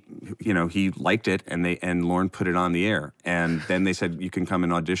 He liked it, and Lorne put it on the air. And then they said, you can come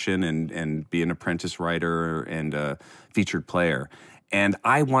and audition and be an apprentice writer and a featured player. And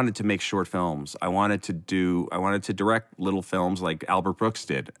I wanted to make short films. I wanted to direct little films like Albert Brooks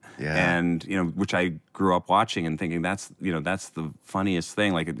did. Yeah. And, which I grew up watching and thinking that's the funniest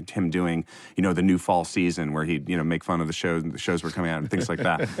thing, like him doing, the new fall season where he'd, make fun of the shows were coming out and things like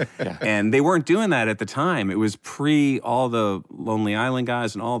that. Yeah. And they weren't doing that at the time. It was pre all the Lonely Island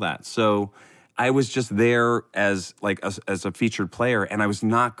guys and all that. So I was just there as a featured player, and I was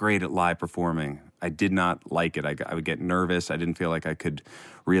not great at live performing. I did not like it. I would get nervous. I didn't feel like I could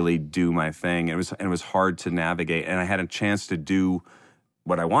really do my thing. It was hard to navigate. And I had a chance to do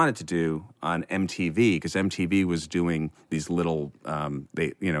what I wanted to do on MTV, because MTV was doing these little,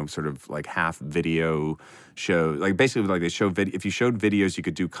 sort of like half video shows. Like basically, like they show if you showed videos, you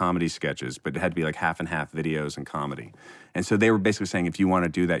could do comedy sketches, but it had to be like half and half videos and comedy. And so they were basically saying, if you want to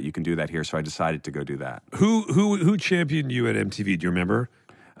do that, you can do that here. So I decided to go do that. Who championed you at MTV? Do you remember?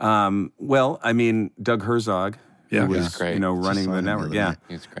 Well, I mean, Doug Herzog. Yeah, who was, great. Running the network. Yeah,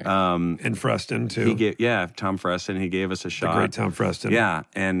 he's great. And Freston too. Tom Freston. He gave us a shot. The great Tom Freston. Yeah,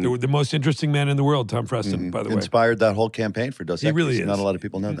 and the most interesting man in the world, Tom Freston. By the way, inspired that whole campaign for Dos Equis. He really is. Not a lot of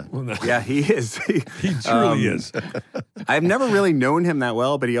people know that. Well, no. yeah, he is. He truly is. I've never really known him that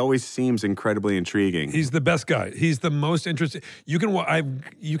well, but he always seems incredibly intriguing. He's the best guy. He's the most interesting. You can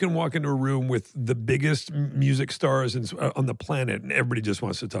walk into a room with the biggest music stars on the planet, and everybody just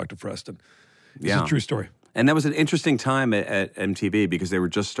wants to talk to Freston. It's a true story. And that was an interesting time at MTV because they were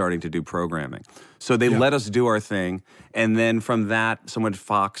just starting to do programming. So they let us do our thing. And then from that, someone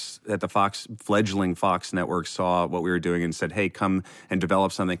at the fledgling Fox network saw what we were doing and said, hey, come and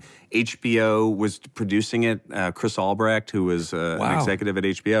develop something. HBO was producing it. Chris Albrecht, who was an executive at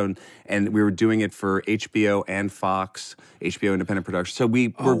HBO. And we were doing it for HBO and Fox, HBO Independent Production. So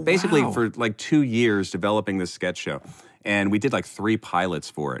we were basically for like 2 years developing this sketch show. And we did like 3 pilots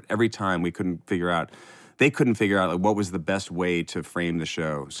for it. Every time they couldn't figure out like, what was the best way to frame the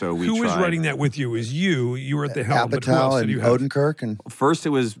show. So we Who tried. was writing that with you? It was you. You were at the helm. But who Apatow else did and you have? Odenkirk and First, it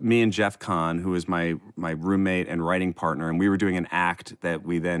was me and Jeff Kahn, who was my roommate and writing partner, and we were doing an act that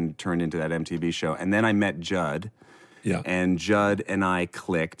we then turned into that MTV show. And then I met Judd, and Judd and I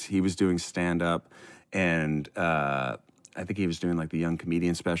clicked. He was doing stand-up, and I think he was doing like the Young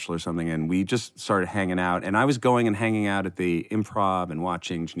Comedian Special or something, and we just started hanging out. And I was going and hanging out at the Improv and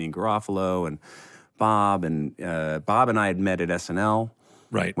watching Janine Garofalo and Bob and I had met at SNL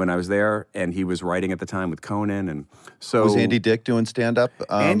when I was there, and he was writing at the time with Conan, and so was Andy Dick doing stand-up?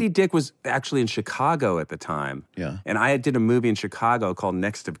 Andy Dick was actually in Chicago at the time, and I did a movie in Chicago called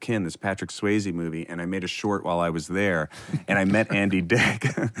Next of Kin, this Patrick Swayze movie, and I made a short while I was there, and I met Andy Dick.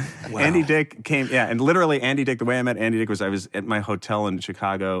 Andy Dick came, and literally Andy Dick, the way I met Andy Dick was I was at my hotel in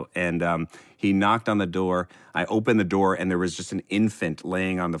Chicago, and he knocked on the door. I opened the door, and there was just an infant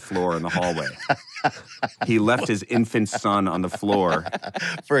laying on the floor in the hallway. He left his infant son on the floor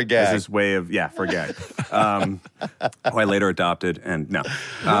for a gag. as his way of, for a gag. Who I later adopted, and no.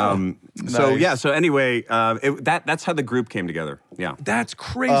 Nice. So anyway, that's how the group came together. Yeah. That's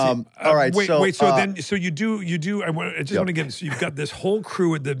crazy. All right, wait. so You do. I just want to get. So you've got this whole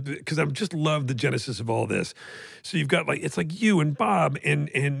crew because I just love the genesis of all this. So you've got it's like you and Bob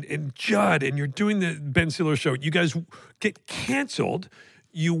and Judd, and you're doing the Ben Stiller show. You guys get canceled.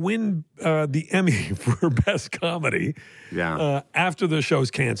 You win the Emmy for Best Comedy. After the show's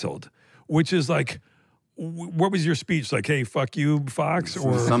canceled, which is like. What was your speech like? Hey, fuck you, Fox,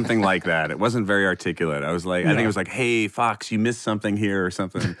 or something like that? It wasn't very articulate. I was like, I think it was like, hey, Fox, you missed something here or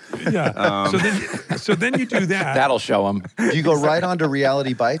something. So then you do that. That'll show them. Do you go right on to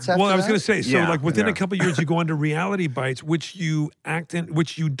Reality Bites after Well, I was that? going to say, so like within a couple of years, you go on to Reality Bites, which you act in,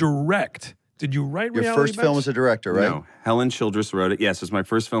 which you direct. Did you write Your Reality first film as a director, right? No, Helen Childress wrote it. Yes, it's my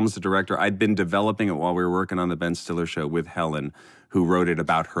first film as a director. I'd been developing it while we were working on the Ben Stiller show with Helen, who wrote it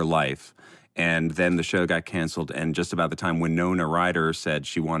about her life. And then the show got canceled, and just about the time Winona Ryder said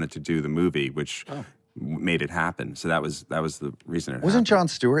she wanted to do the movie, which made it happen. So that was the reason it Wasn't happened. Jon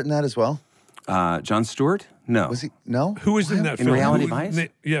Stewart in that as well? Jon Stewart? No. Was he? No? Who was in that In film? Reality Bites?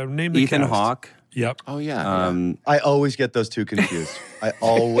 Name the Ethan cast. Hawke. Yep. Oh, yeah. I always get those two confused. It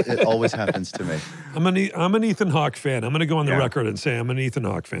always happens to me. I'm an Ethan Hawke fan. I'm going to go on the record and say I'm an Ethan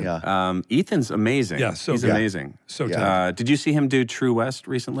Hawke fan. Yeah. Ethan's amazing. Yeah, so he's good. amazing. So talented. Did you see him do True West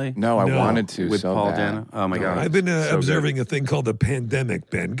recently? No, I wanted to With so Paul bad. Dano? Oh, my God. I've been So observing a thing called the pandemic,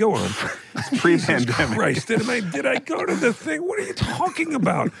 Ben. Go on. Pre-pandemic. Christ, did I go to the thing? What are you talking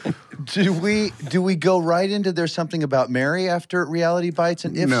about? Do we go right into There's Something About Mary after Reality Bites?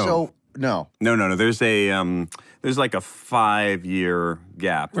 And if so, no. No. There's like a 5-year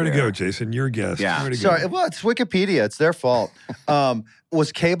gap. Where to there. go, Jason? Your guest. Yeah. Where to go? Sorry, well, it's Wikipedia. It's their fault.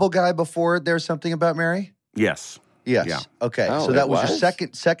 Was Cable Guy before There's Something About Mary? Yes. Yes. Yeah. Okay. Oh, so that it was your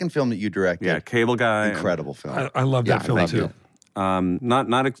was? second film that you directed. Yeah, Cable Guy. Incredible film. I love that film loved too. it.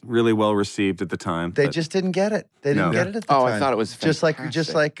 Not really well received at the time. They but just didn't get it. They didn't No. get it at the Oh, time. I thought it was just like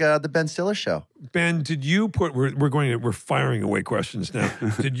fantastic. the Ben Stiller show. Ben, did you put? We're firing away questions now.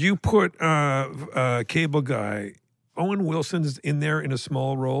 Did you put Cable Guy? Owen Wilson's in there in a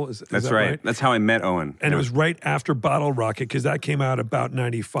small role. Is That's that right. That's how I met Owen. And it was right after Bottle Rocket because that came out about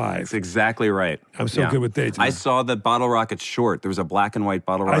 95. That's exactly right. I'm so good with dates. I saw the Bottle Rocket short. There was a black and white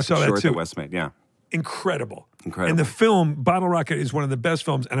Bottle Rocket saw that short too. that Wes made. Yeah. incredible. Incredible. And the film, Bottle Rocket, is one of the best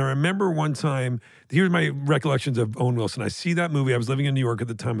films. And I remember one time, here's my recollections of Owen Wilson. I see that movie. I was living in New York at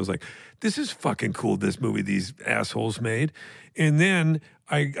the time. I was like, this is fucking cool, this movie these assholes made. And then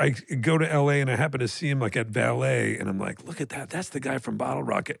I go to LA and I happen to see him like at Valet. And I'm like, look at that. That's the guy from Bottle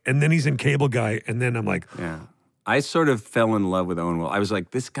Rocket. And then he's in Cable Guy. And then I'm like, Yeah. I sort of fell in love with Owen Wilson. I was like,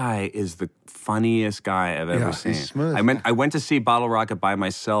 this guy is the funniest guy I've ever seen. He's smooth. I went to see Bottle Rocket by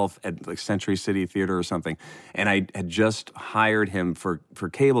myself at like Century City Theater or something, and I had just hired him for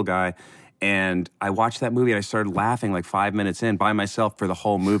Cable Guy, and I watched that movie and I started laughing like 5 minutes in by myself for the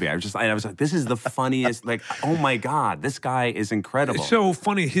whole movie. I was like, this is the funniest, like, oh my God, this guy is incredible. it's so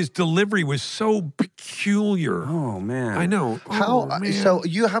funny. His delivery was so peculiar. Oh man. I know. How Oh, man. so?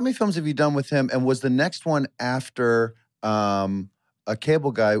 How many films have you done with him? And was the next one after a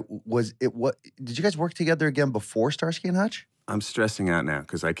Cable Guy? Was it what? Did you guys work together again before Starsky and Hutch? I'm stressing out now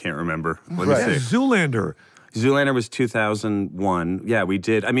because I can't remember. Let me Right. Yeah, see. Zoolander. Zoolander was 2001. Yeah, we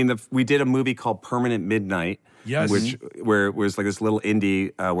did. I mean, we did a movie called Permanent Midnight. Yes. Where it was like this little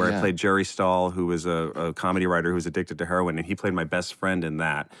indie where I Yeah. played Jerry Stahl, who was a comedy writer who was addicted to heroin, and he played my best friend in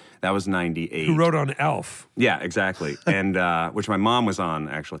that. That was 98. Who wrote on Alf. Yeah, exactly. And which my mom was on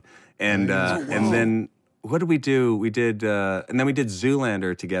actually. And then what did we do? We did and then we did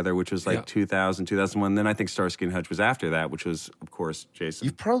Zoolander together, which was like Yeah. 2000, 2001. Then I think Starsky and Hutch was after that, which was of course Jason.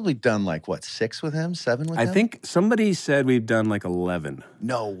 You've probably done like what, 6 with him, 7 with I him? think somebody said we've done like 11.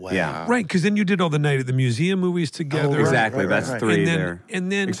 No way. Yeah. Right, because then you did all the Night at the Museum movies together. right, Exactly. right, That's right. 3 And then- there.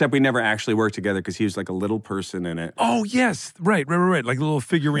 and then- Except we never actually worked together because he was like a little person in it. Oh, yes. Right, like a little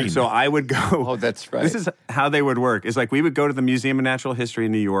figurine. So I would go. Oh, that's right. This is how they would work. It's like we would go to the Museum of Natural History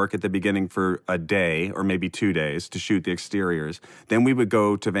in New York at the beginning for a day or maybe 2 days to shoot the exteriors. Then we would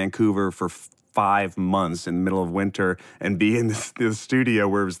go to Vancouver for 5 months in the middle of winter and be in the studio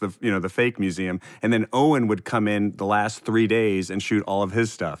where it was the fake museum. And then Owen would come in the last 3 days and shoot all of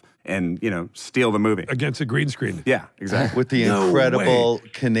his stuff and steal the movie. Against a green screen. Yeah, exactly. With the No incredible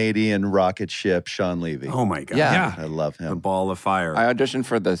Canadian rocket ship, Sean Levy. Oh my God. Yeah. I love The him. ball of fire. I auditioned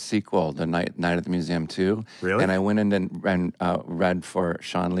for the sequel, the Night at the Museum 2. Really? And I went in and read for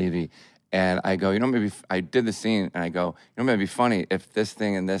Sean Levy. And I go, maybe I did the scene, and I go, maybe it'd be funny if this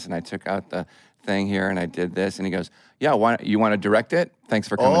thing and this, and I took out the thing here, and I did this, and he goes, yeah, you want to direct it? Thanks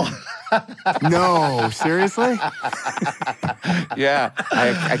for coming. No, seriously? Yeah,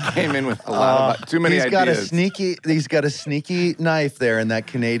 I came in with a lot of too many He's ideas. got a sneaky knife there in that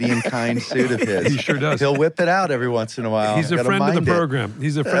Canadian kind suit of his. He sure does. He'll whip it out every once in a while. He's a Gotta friend of the mind it. program.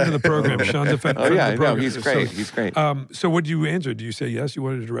 He's a friend of the program. Sean's a friend Oh of yeah, the no, program. he's great. He's great. So what did you answer? Do you say yes, you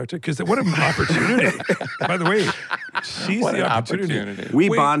wanted to direct it? Because what an opportunity. By the way, seize What the an opportunity. opportunity. We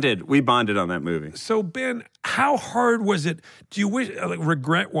Wait, bonded on that movie. So Ben, how hard was it? Do you wish,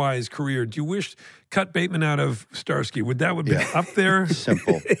 regret-wise career, do you wish cut Bateman out of Starsky? Would be up there?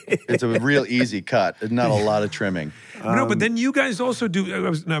 Simple. It's a real easy cut. There's not a lot of trimming. No, but then you guys also do, I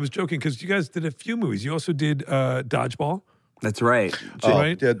was joking because you guys did a few movies. You also did Dodgeball, That's right.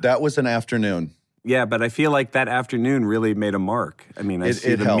 right? Yeah, that was an afternoon. Yeah, but I feel like that afternoon really made a mark. I mean, I see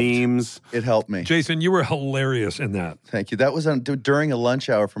it the helped. memes. It helped me. Jason, you were hilarious in that. Thank you. That was during a lunch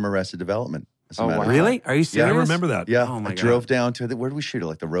hour from Arrested Development. as a Oh, matter of wow. Really? Are you Yeah, serious? I remember that. Yeah, Oh, my I drove God. down to where did we shoot it?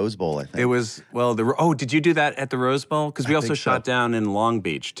 Like the Rose Bowl, I think. It was, did you do that at the Rose Bowl? Because we I also think so. shot down in Long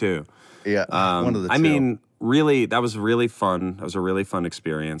Beach, too. Yeah, one of the two. I mean, really, that was really fun. That was a really fun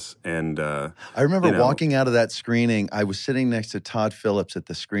experience. And I remember walking out of that screening. I was sitting next to Todd Phillips at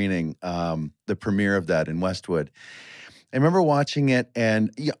the screening, the premiere of that in Westwood. I remember watching it,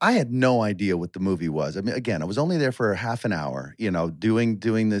 and I had no idea what the movie was. I mean, again, I was only there for half an hour,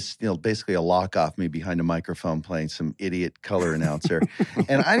 doing this, basically a lock off me behind a microphone playing some idiot color announcer.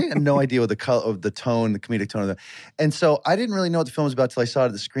 And I had no idea what the comedic tone of the. And so I didn't really know what the film was about till I saw it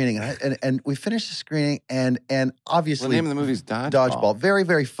at the screening. And we finished the screening, and obviously. The name of the movie is Dodgeball. Dodgeball. Very,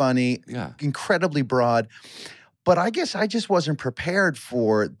 very funny. Yeah. Incredibly broad. But I guess I just wasn't prepared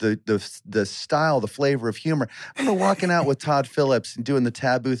for the style, the flavor of humor. I remember walking out with Todd Phillips and doing the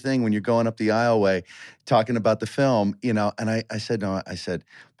taboo thing when you're going up the aisleway, talking about the film, and I said,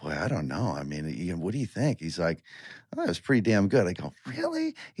 boy, I don't know. I mean, what do you think? He's like, oh, that was pretty damn good. I go,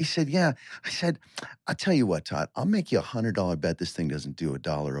 really? He said, yeah. I said, I'll tell you what, Todd, I'll make you a $100 bet this thing doesn't do $1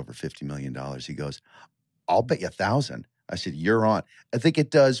 over $50 million. He goes, I'll bet you 1,000. I said, you're on. I think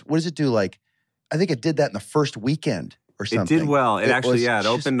it does. What does it do? I think it did that in the first weekend or something. It did well. It was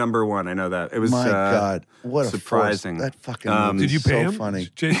opened just- number one. I know that. It was My God, what surprising. a force. That fucking movie Did you is pay so him? funny.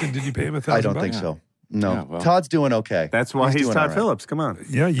 Jason, did you pay him $1,000? I don't think so. No, Yeah, well. Todd's doing okay. That's why he's doing Todd all right. Phillips. Come on.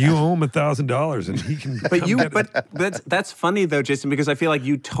 Yeah, you owe him $1,000 and he can. But that's funny though, Jason, because I feel like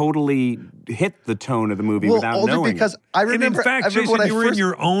you totally hit the tone of the movie without only knowing because it. I And remember. in fact, I remember Jason, you were in first,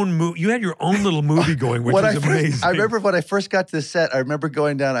 your own movie. You had your own little movie going, which was amazing. I remember when I first got to the set. I remember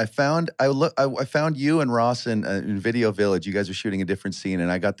going down. I found you and Ross in Video Village. You guys were shooting a different scene,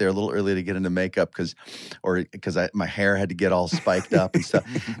 and I got there a little early to get into makeup because my hair had to get all spiked up and stuff.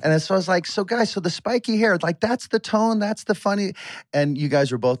 And so I was like, "So guys, so the spiky hair, like that's the tone, that's the funny." And you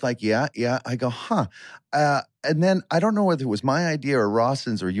guys were both like, "Yeah." I go, "Huh." And then I don't know whether it was my idea or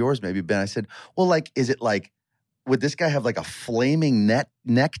Ross's or yours, maybe Ben. I said, "Well, like, is it like?" Would this guy have like a flaming neck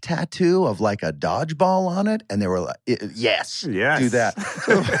tattoo of like a dodgeball on it? And they were like, yes, do that.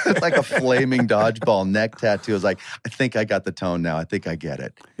 So it's like a flaming dodgeball neck tattoo. I was like, I think I got the tone now. I think I get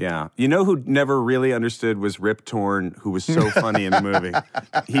it. Yeah. You know who never really understood was Rip Torn, who was so funny in the movie.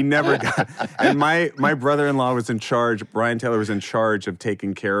 He never got. And my brother-in-law was in charge. Brian Taylor was in charge of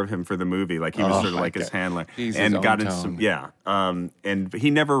taking care of him for the movie. Like he was sort of like his handler. He's and his got own into tone. some, and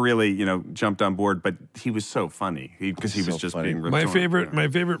he never really, jumped on board, but he was so funny because he was So just funny. being Rip My Torn. favorite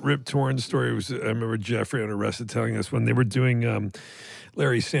Rip Torn story was, I remember Jeffrey on Arrested telling us when they were doing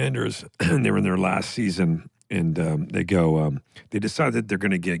Larry Sanders, and they were in their last season, and they decided they're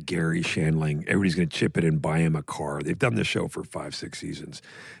going to get Gary Shandling. Everybody's going to chip in and buy him a car. They've done this show for 5-6 seasons.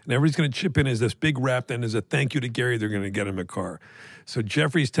 And everybody's going to chip in as this big rap, then as a thank you to Gary, they're going to get him a car. So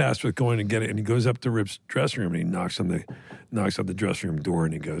Jeffrey's tasked with going to get it, and he goes up to Rip's dressing room, and he knocks on the dressing room door,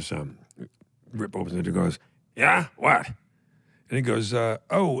 and he goes, Rip opens it and goes, "Yeah, what?" And he goes,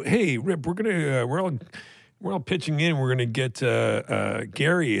 "Oh, hey, Rip, we're all pitching in. We're gonna get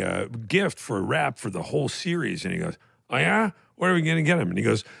Gary a gift for a rap for the whole series." And he goes, "Oh yeah, what are we gonna get him?" And he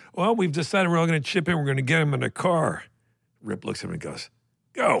goes, "Well, we've decided we're all gonna chip in. We're gonna get him in a car." Rip looks at him and goes,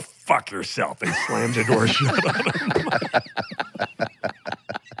 "Go fuck yourself," and slams the door shut on him.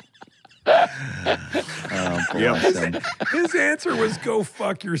 Bless him. His answer was, "Go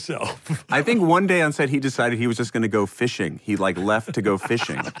fuck yourself." I think one day on set he decided he was just going to go fishing. He left to go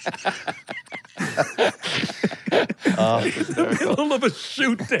fishing. In the middle of a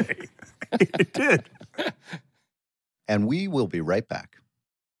shoot day. He did. And we will be right back.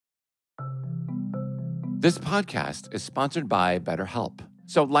 This podcast is sponsored by BetterHelp.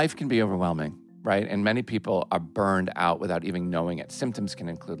 So life can be overwhelming, right? And many people are burned out without even knowing it. Symptoms can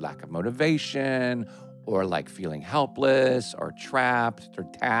include lack of motivation, or like feeling helpless or trapped,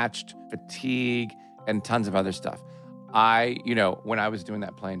 detached, fatigue, and tons of other stuff. When I was doing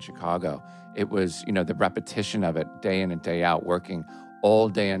that play in Chicago, it was, the repetition of it day in and day out, working all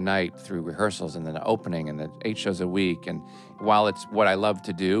day and night through rehearsals and then the opening and the 8 shows a week. And while it's what I love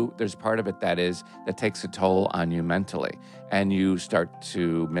to do, there's part of it that takes a toll on you mentally. And you start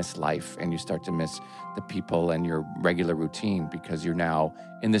to miss life and you start to miss the people and your regular routine because you're now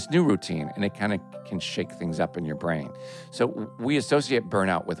in this new routine, and it kind of can shake things up in your brain. So we associate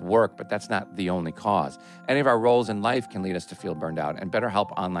burnout with work, but that's not the only cause. Any of our roles in life can lead us to feel burned out, and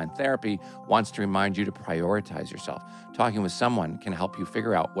BetterHelp Online Therapy wants to remind you to prioritize yourself. Talking with someone can help you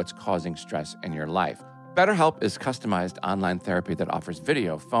figure out what's causing stress in your life. BetterHelp is customized online therapy that offers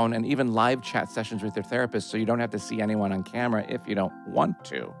video, phone, and even live chat sessions with your therapist, so you don't have to see anyone on camera if you don't want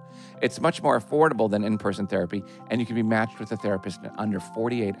to. It's much more affordable than in-person therapy, and you can be matched with a therapist in under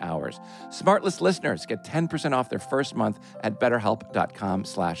 48 hours. SmartLess listeners get 10% off their first month at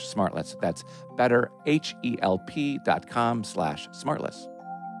betterhelp.com/smartless. That's betterhelp.com/smartless.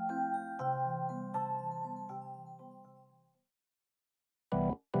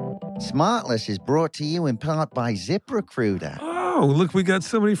 SmartLess is brought to you in part by ZipRecruiter. Oh, look, we got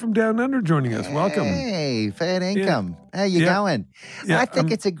somebody from Down Under joining us. Welcome. Hey, fair income. How you Yeah. going? Yeah, I think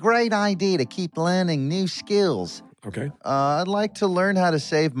it's a great idea to keep learning new skills. Okay. I'd like to learn how to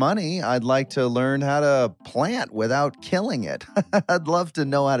save money. I'd like to learn how to plant without killing it. I'd love to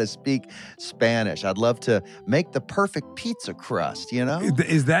know how to speak Spanish. I'd love to make the perfect pizza crust,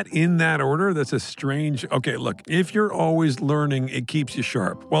 Is that in that order? That's a strange... Okay, look, if you're always learning, it keeps you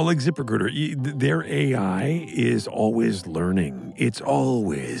sharp. Well, like ZipRecruiter, their AI is always learning. It's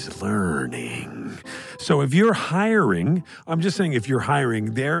always learning. So if you're hiring, I'm just saying if you're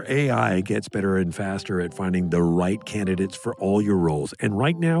hiring, their AI gets better and faster at finding the right candidates for all your roles. And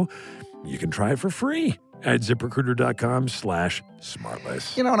right now, you can try it for free at ZipRecruiter.com/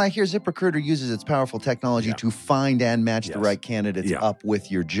 SmartLess. You know, and I hear ZipRecruiter uses its powerful technology to find and match the right candidates up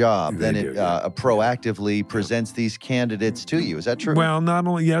with your job. Then it proactively presents these candidates to you. Is that true? Well, not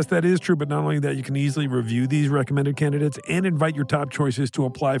only, yes, that is true, but not only that, you can easily review these recommended candidates and invite your top choices to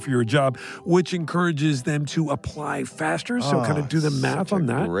apply for your job, which encourages them to apply faster. So kind of do the math on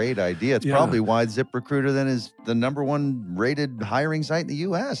that. Great idea. It's probably why ZipRecruiter then is the #1 rated hiring site in the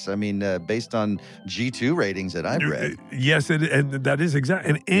U.S. I mean, based on G2 ratings that I've read. Yes, and that is exact.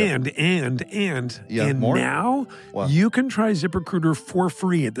 And more? now you can try ZipRecruiter for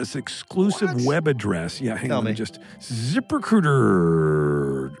free at this exclusive web address. Hang on, just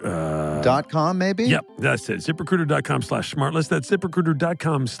ZipRecruiter. .com maybe? Yep, that's it. ZipRecruiter.com/smartless. That's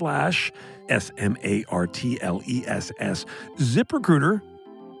ZipRecruiter.com/SmartLess. ZipRecruiter,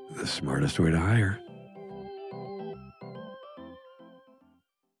 the smartest way to hire.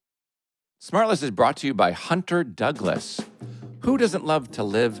 SmartLess is brought to you by Hunter Douglas. Who doesn't love to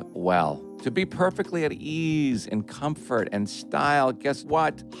live well? To be perfectly at ease in comfort and style, guess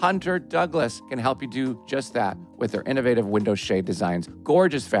what? Hunter Douglas can help you do just that with their innovative window shade designs,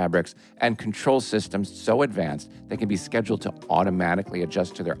 gorgeous fabrics, and control systems so advanced they can be scheduled to automatically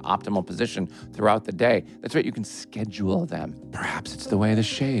adjust to their optimal position throughout the day. That's right, you can schedule them. Perhaps it's the way the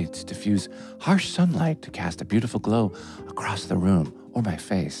shades diffuse harsh sunlight to cast a beautiful glow across the room or my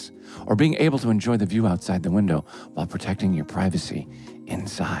face, or being able to enjoy the view outside the window while protecting your privacy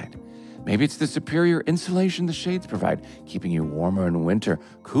inside. Maybe it's the superior insulation the shades provide, keeping you warmer in winter,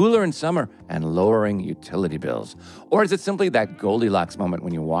 cooler in summer, and lowering utility bills. Or is it simply that Goldilocks moment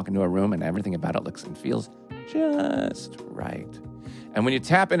when you walk into a room and everything about it looks and feels just right? And when you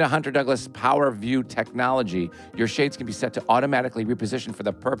tap into Hunter Douglas Power View technology, your shades can be set to automatically reposition for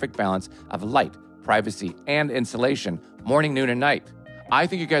the perfect balance of light, privacy, and insulation, morning, noon, and night. I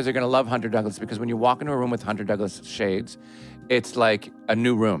think you guys are going to love Hunter Douglas because when you walk into a room with Hunter Douglas shades, it's like a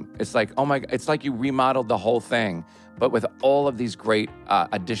new room. It's like, oh my, it's like you remodeled the whole thing, but with all of these great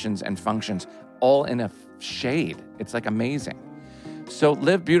additions and functions, all in a shade. It's like amazing. So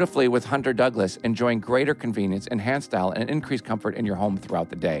live beautifully with Hunter Douglas, enjoying greater convenience, enhanced style, and increased comfort in your home throughout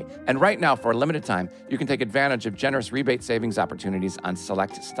the day. And right now, for a limited time, you can take advantage of generous rebate savings opportunities on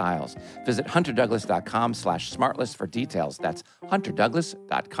select styles. Visit hunterdouglas.com/smartless for details. That's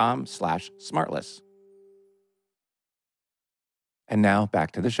hunterdouglas.com/smartless. And now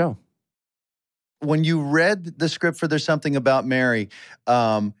back to the show. When you read the script for There's Something About Mary,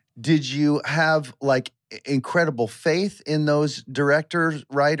 did you have like incredible faith in those directors,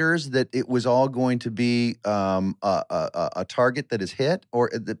 writers, that it was all going to be a target that is hit? Or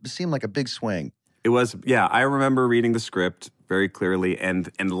it seemed like a big swing? It was, yeah. I remember reading the script very clearly and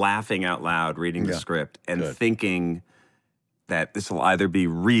laughing out loud reading the script and thinking that this will either be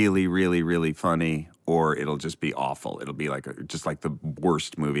really, really, really funny or it'll just be awful. It'll be like just like the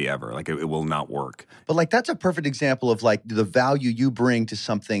worst movie ever. Like it will not work. But like that's a perfect example of like the value you bring to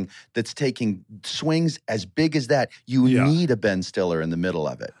something that's taking swings as big as that. You need a Ben Stiller in the middle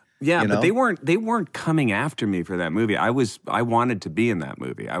of it. Yeah, but they weren't coming after me for that movie. I wanted to be in that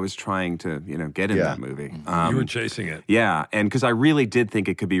movie. I was trying to, get in that movie. You were chasing it. Yeah, and because I really did think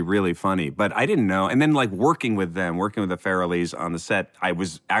it could be really funny, but I didn't know. And then like working with the Farrellys on the set,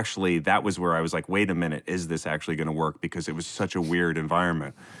 that was where I was like, wait a minute, is this actually going to work? Because it was such a weird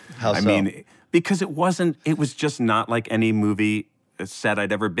environment. How so? I mean, because it was just not like any movie set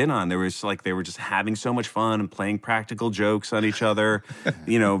I'd ever been on. There was like they were just having so much fun and playing practical jokes on each other,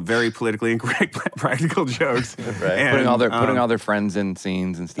 very politically incorrect practical jokes. Right. And, putting all their friends in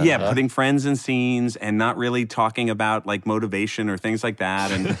scenes and stuff. Yeah, putting friends in scenes and not really talking about like motivation or things like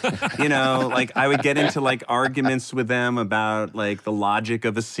that. And like I would get into like arguments with them about like the logic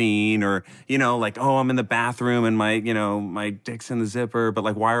of a scene or like, oh, I'm in the bathroom and my my dick's in the zipper, but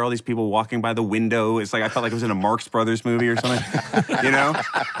like why are all these people walking by the window? It's like I felt like it was in a Marx Brothers movie or something.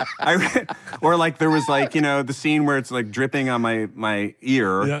 Or like there was like, the scene where it's like dripping on my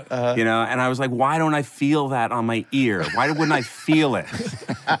ear, and I was like, why don't I feel that on my ear? Why wouldn't I feel it?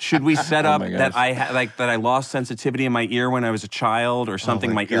 Should we set up that I lost sensitivity in my ear when I was a child or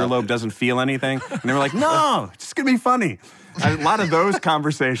something? My earlobe doesn't feel anything. And they were like, no, it's just going to be funny. A lot of those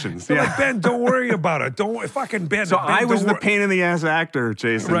conversations. Yeah. Like, Ben, don't worry about it. Don't fucking Ben. So Ben, I was the pain in the ass actor,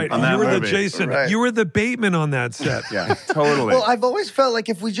 Jason. Right. On that You were movie. the Jason. Right. You were the Bateman on that set. Yeah, totally. Well, I've always felt like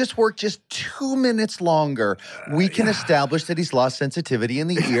if we just work just 2 minutes longer, we can establish that he's lost sensitivity in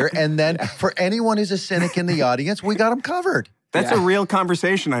the ear. And then for anyone who's a cynic in the audience, we got him covered. That's a real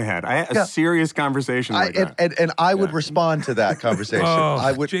conversation I had. I had a serious conversation like that. And I would respond to that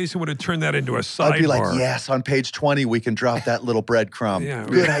conversation. Jason would have turned that into a sidebar. I'd be like, yes, on page 20, we can drop that little breadcrumb. Yeah.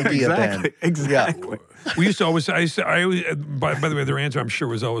 Good idea, Ben. Exactly. We used to always, I always, by the way, their answer I'm sure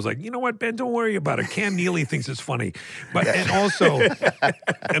was always like, you know what, Ben, don't worry about it. Cam Neely thinks it's funny. But, and also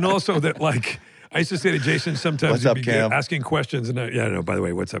that like, I used to say to Jason sometimes, what's up, Cam? Asking questions. And no, by the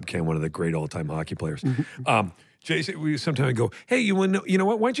way, what's up, Cam? One of the great all-time hockey players. Jason, we sometimes go, hey, you know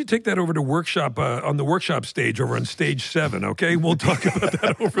what? Why don't you take that over to workshop on the workshop stage over on stage 7, okay? We'll talk about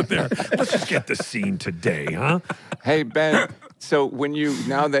that over there. Let's just get the scene today, huh? Hey, Ben, so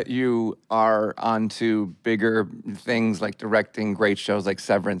now that you are onto bigger things like directing great shows like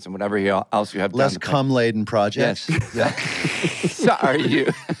Severance and whatever else you have done. Less cum-laden projects. Yes. Yeah. So are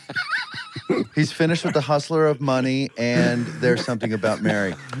you... He's finished with The Hustler of Money and There's Something About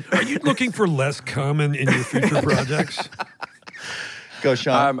Mary. Are you looking for less cum in your future projects? Go,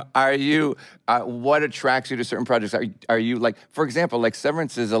 Sean. Are you, what attracts you to certain projects? Are you like, for example, like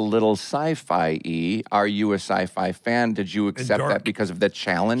Severance is a little sci-fi-y. Are you a sci-fi fan? Did you accept that because of the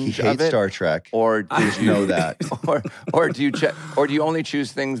challenge he of hates it? Star Trek. Or did you know that? or do you only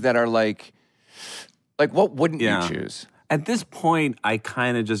choose things that are like what wouldn't you choose? At this point, I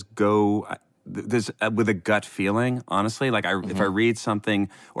kind of just go with a gut feeling, honestly. Like if I read something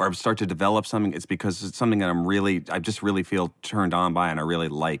or I start to develop something, it's because it's something that I just really feel turned on by and I really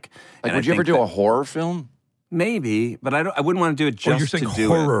like. Like, and would you ever do a horror film? Maybe, but I wouldn't want to do it just you're saying to do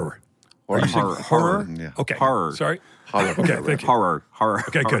horror. it. Are you saying horror? Yeah. Okay. Horror. Sorry. Horror. Okay, thank you. Horror.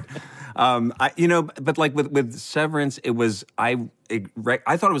 Okay, good. But like with Severance, I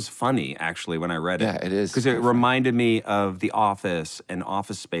thought it was funny actually when I read it. Yeah, it is. Because it reminded me of The Office and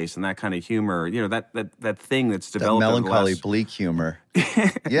Office Space and that kind of humor. You know, that thing that's developed. That melancholy, bleak humor.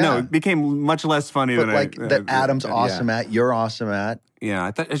 Yeah. No, it became much less funny But than like that Adam's awesome at, you're awesome at.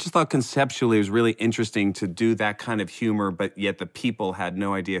 Yeah, I just thought conceptually it was really interesting to do that kind of humor, but yet the people had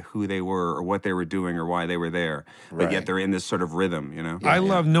no idea who they were or what they were doing or why they were there. But yet they're in this sort of rhythm, you know? I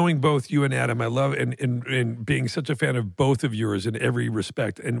love knowing both you and Adam. I love and being such a fan of both of yours in every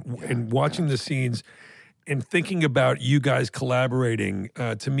respect. And watching the scenes and thinking about you guys collaborating,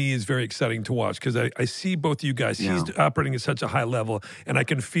 to me, is very exciting to watch because I see both you guys. Yeah. He's operating at such a high level, and I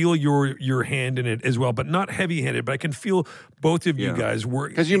can feel your hand in it as well, but not heavy-handed, but I can feel both of you guys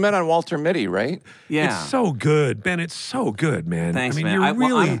work. Because you met on Walter Mitty, right? Yeah. It's so good, Ben. It's so good, man. Thanks, I mean, man. you're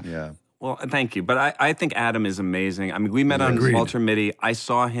really... Well, thank you. But I think Adam is amazing. I mean, we met on Agreed. Walter Mitty. I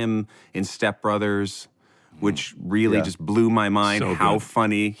saw him in Step Brothers, which really just blew my mind how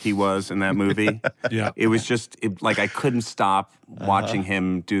funny he was in that movie. It was just like I couldn't stop watching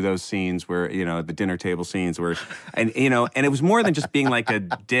him do those scenes where, you know, the dinner table scenes where, and it was more than just being like a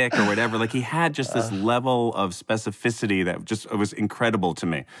dick or whatever. Like he had just this level of specificity that just was incredible to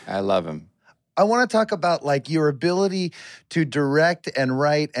me. I love him. I want to talk about like your ability to direct and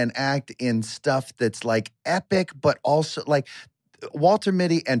write and act in stuff that's like epic, but also like Walter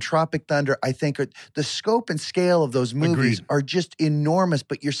Mitty and Tropic Thunder, I think the scope and scale of those movies are just enormous,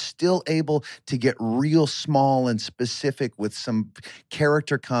 but you're still able to get real small and specific with some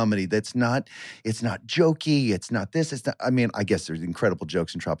character comedy it's not jokey, it's not this, it's not, I mean, I guess there's incredible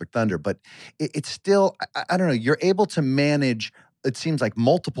jokes in Tropic Thunder, but it's still, I don't know, you're able to manage, it seems like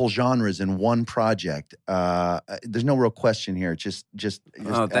multiple genres in one project. There's no real question here. Just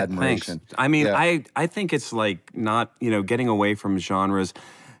admiration. Thanks. I mean, I think it's like not, getting away from genres.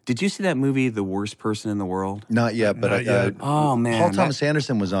 Did you see that movie, The Worst Person in the World? Not yet, but Not yet. Oh man, Paul Thomas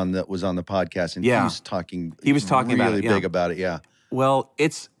Anderson was on the podcast, and he was talking. He was talking really about it, big about it. Yeah. Well,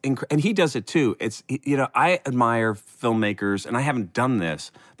 it's and he does it too. It's I admire filmmakers, and I haven't done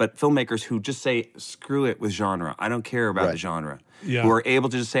this, but filmmakers who just say, "Screw it with genre. I don't care about the genre." Yeah. Who are able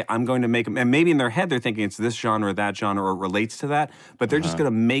to just say, "I'm going to make them," and maybe in their head they're thinking it's this genre, that genre, or it relates to that, but they're just going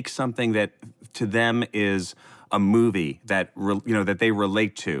to make something that to them is a movie that that they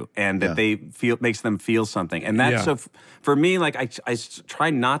relate to and that they feel makes them feel something. And that's so for me, like I try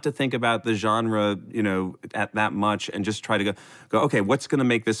not to think about the genre, at that much, and just try to go, okay, what's going to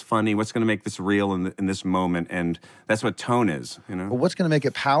make this funny? What's going to make this real in this moment? And that's what tone is, Well, what's going to make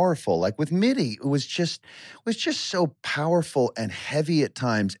it powerful? Like with Mitty, it was just so powerful and heavy at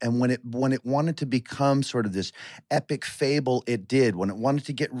times. And when it wanted to become sort of this epic fable, it did. When it wanted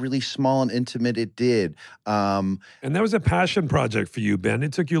to get really small and intimate, it did. And that was a passion project for you, Ben.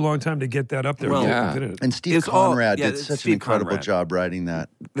 It took you a long time to get that up there, didn't it? And Steve Conrad did such an incredible job writing that.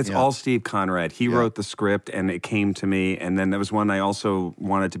 It's all Steve Conrad. He wrote the script, and it came to me, and then there was one I also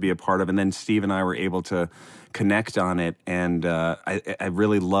wanted to be a part of, and then Steve and I were able to connect on it. And I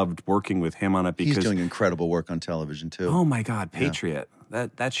really loved working with him on it because he's doing incredible work on television too. Oh my God, Patriot.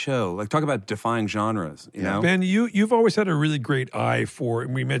 That show, like, talk about defying genres, you know? Ben, you've always had a really great eye for,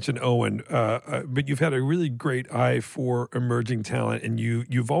 and we mentioned Owen, but you've had a really great eye for emerging talent, and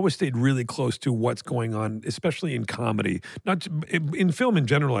you've always stayed really close to what's going on, especially in comedy, not in film in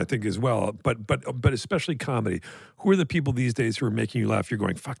general, I think as well, but especially comedy. Who are the people these days who are making you laugh? You're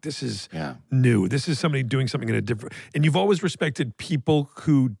going, fuck, this is new. This is somebody doing something in a different, and you've always respected people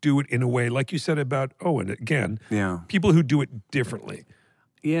who do it in a way, like you said about Owen, again, people who do it differently.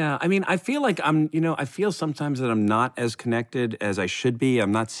 Yeah, I mean, I feel like I feel sometimes that I'm not as connected as I should be.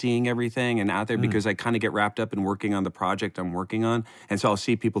 I'm not seeing everything and out there because I kind of get wrapped up in working on the project I'm working on. And so I'll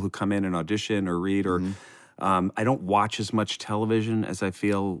see people who come in and audition or read or I don't watch as much television as I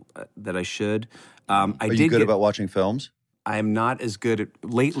feel that I should. Are you good about watching films? I am not as good at,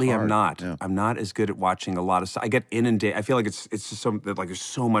 lately I'm not. Yeah. I'm not as good at watching a lot of stuff. I get inundated. I feel like it's just like there's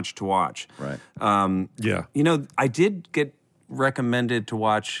so much to watch. Right. You know, I did get recommended to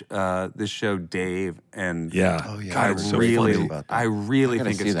watch this show Dave, and I really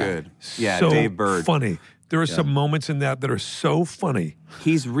think it's good. Yeah, so Dave Bird. Funny. There are some moments in that are so funny.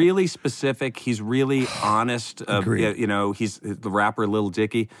 He's really specific. He's really honest. Agreed. You know, he's the rapper Lil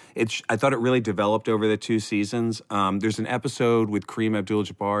Dicky. I thought it really developed over the 2 seasons. There's an episode with Kareem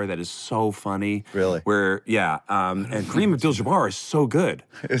Abdul-Jabbar that is so funny. Really? Where, and Kareem Abdul-Jabbar is so good.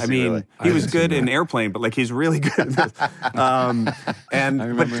 I mean, he was good in Airplane, but like he's really good in this.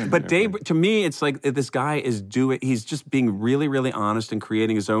 But Dave, to me, it's like this guy he's just being really, really honest and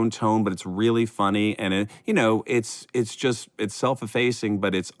creating his own tone, but it's really funny. And, it's self-effacing,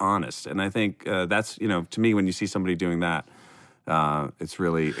 but it's honest. And I think that's, to me, when you see somebody doing that, it's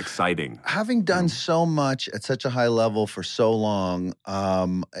really exciting. Having done so much at such a high level for so long,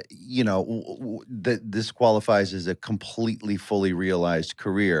 this qualifies as a completely fully realized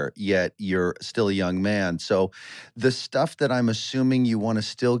career, yet you're still a young man. So the stuff that I'm assuming you want to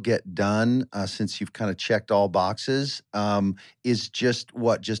still get done, since you've kind of checked all boxes, is just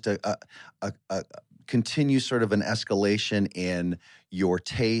a continue sort of an escalation in your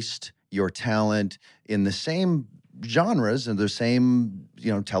taste, your talent, in the same genres and the same,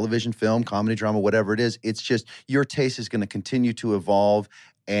 television, film, comedy, drama, whatever it is. It's just your taste is going to continue to evolve,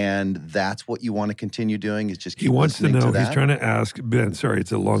 and that's what you want to continue doing. Is just keep he wants to know. To he's trying to ask Ben. Sorry,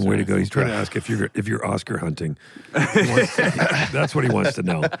 it's a long way to go. He's trying to ask if you're Oscar hunting. That's what he wants to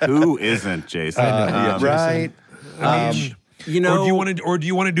know. Who isn't, Jason? Right. Or do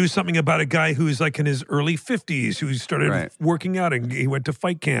you want to do something about a guy who's like in his early 50s who started working out and he went to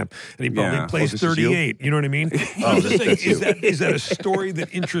fight camp and he probably plays 38. You know what I mean? Is that a story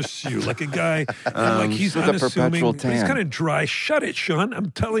that interests you? Like a guy, like he's unassuming, he's kind of dry. Shut it, Sean. I'm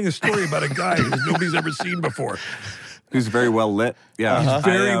telling a story about a guy who nobody's ever seen before. Who's very well lit. Yeah. He's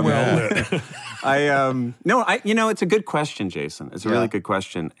very well lit. It's a good question, Jason. It's a really good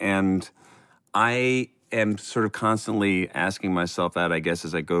question. And I am sort of constantly asking myself that, I guess,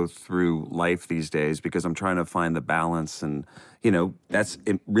 as I go through life these days, because I'm trying to find the balance. And, that's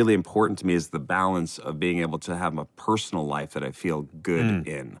really important to me, is the balance of being able to have a personal life that I feel good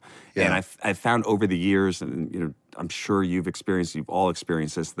in. Yeah. And I've found over the years, and, I'm sure you've all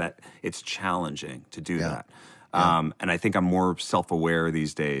experienced this, that it's challenging to do that. And I think I'm more self-aware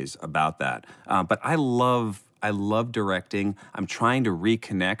these days about that. But I love directing. I'm trying to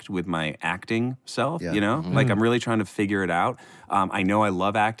reconnect with my acting self, like I'm really trying to figure it out. I know I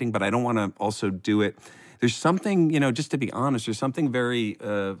love acting, but I don't want to also do it. There's something, just to be honest, there's something very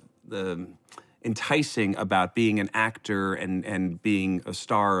enticing about being an actor and being a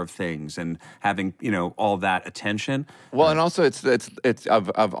star of things and having, all that attention. Well, and also it's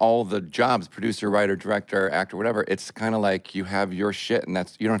of all the jobs, producer, writer, director, actor, whatever, it's kind of like you have your shit, and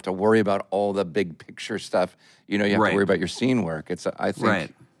you don't have to worry about all the big picture stuff. You have to worry about your scene work. It's, I think.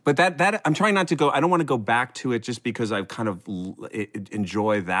 Right. But that I'm trying not to go, I don't want to go back to it just because I've kind of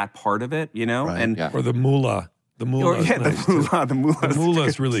enjoy that part of it, Right. Or the moolah. The moolah is nice the moolah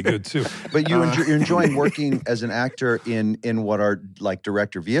is really good too. But you're enjoying working as an actor in what are like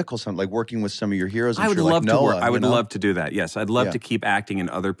director vehicles, like working with some of your heroes. I would love to work. I would love to do that. Yes, I'd love to keep acting in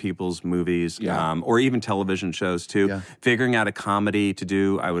other people's movies, or even television shows too. Yeah. Figuring out a comedy to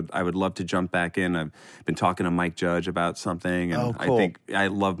do, I would love to jump back in. I've been talking to Mike Judge about something, and cool. I think I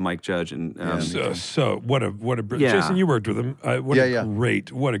love Mike Judge. And so what a Jason, you worked with him. What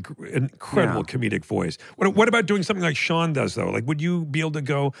an incredible comedic voice. What about doing something like Sean does, though? Like, would you be able to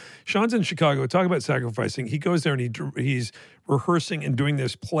go? Sean's in Chicago. Talk about sacrificing. He goes there and he's rehearsing and doing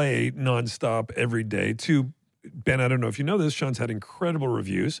this play nonstop every day to Ben, I don't know if you know this, Sean's had incredible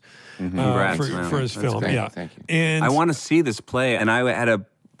reviews Congrats, man. for his film. great. Yeah, Thank you. And I want to see this play, and I had a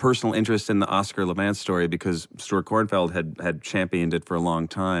personal interest in the Oscar Levant story because Stuart Kornfeld had championed it for a long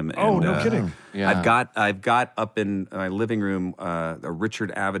time. Oh, and, no kidding. Yeah. I've got up in my living room a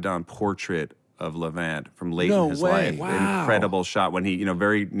Richard Avedon portrait of Levant from late No in his way. life. Wow. Incredible shot when he,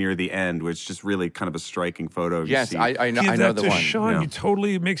 very near the end, which is just really kind of a striking photo. You Yes, see. I know, give I know that the to one. Sean. Yeah. You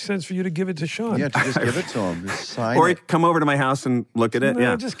totally it makes sense for you to give it to Sean. Yeah, to just give it to him. Just sign Or it. come over to my house and look at it. No,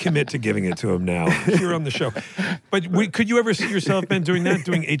 Yeah. just commit to giving it to him now. You're on the show. But could you ever see yourself, Ben, doing that,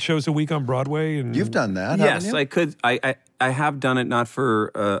 doing 8 shows a week on Broadway? And You've done that, Yes, haven't you? I could. I have done it, not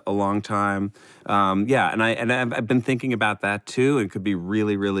for a long time. And I've been thinking about that too. It could be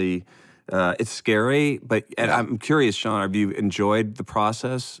really, really. It's scary, but I'm curious, Sean. Have you enjoyed the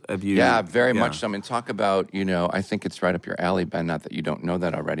process? Have you? Yeah, very much so. I mean, talk about, I think it's right up your alley, Ben, not that you don't know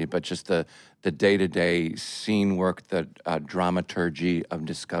that already, but just the day-to-day scene work, the dramaturgy of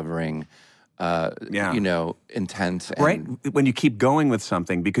discovering, intent. And Right? When you keep going with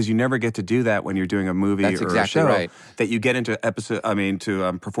something, because you never get to do that when you're doing a movie That's or exactly a show, right. that you get into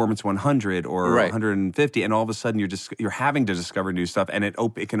performance 100 or Right. 150, and all of a sudden you're having to discover new stuff, and it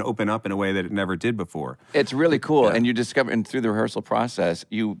can open up in a way that it never did before. It's really cool. And you discover, and through the rehearsal process,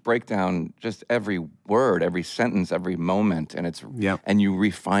 you break down just every word, every sentence, every moment, and and you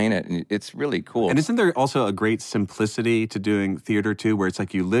refine it, and it's really cool. And isn't there also a great simplicity to doing theater too, where it's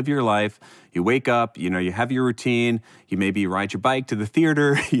like you live your life, you wake up, you have your routine, you maybe ride your bike to the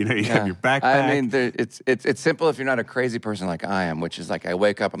theater, you have your backpack. I mean, it's simple if you're not a crazy person like I am, which is like I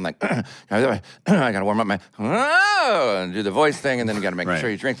wake up, I'm like, I got to warm up my, and do the voice thing, and then you got to make sure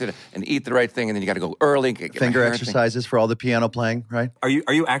you drink it and eat the right thing, and then you got to go early. Get Finger exercises for all the piano playing, right? Are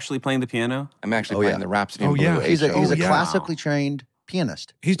you actually playing the piano? I'm actually playing the Rhapsody in Blue. yeah. He's a yeah. classically trained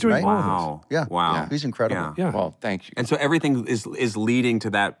pianist. He's doing right? all of Wow. Yeah. Wow. He's incredible. Yeah. Well, thank you. And so everything is leading to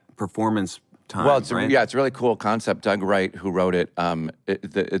that performance time, Well, it's right? it's a really cool concept. Doug Wright, who wrote it,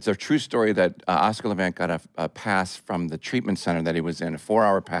 it's a true story that Oscar Levant got a pass from the treatment center that he was in, a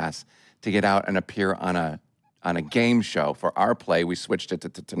 4-hour pass, to get out and appear on a game show. For our play, we switched it to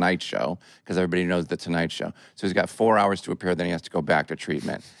the Tonight Show because everybody knows the Tonight Show. So he's got 4 hours to appear, then he has to go back to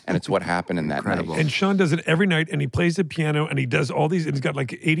treatment. And it's what happened in that night. And Sean does it every night, and he plays the piano, and he does all these, and he's got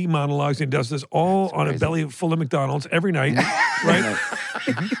like 80 monologues, and he does this all on a belly full of McDonald's every night, right?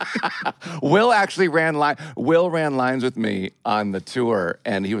 Will actually ran lines with me on the tour,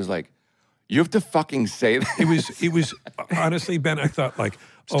 and he was like, "You have to fucking say that." It was honestly, Ben, I thought like,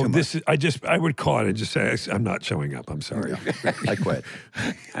 I would call it and just say, I'm not showing up. I'm sorry. I quit.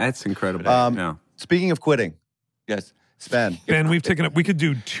 That's incredible. Speaking of quitting, Yes. Ben. Ben, we've taken up, we could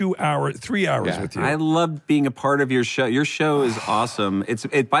do 3 hours with you. I love being a part of your show. Your show is awesome.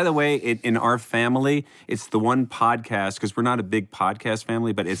 By the way, in our family, it's the one podcast, because we're not a big podcast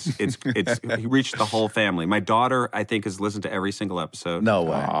family, but it's reached the whole family. My daughter, I think, has listened to every single episode. No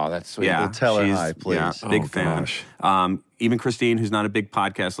way. Oh, that's sweet. Yeah, Well, tell her she's- hi, please. Yeah, big fan. gosh. Even Christine, who's not a big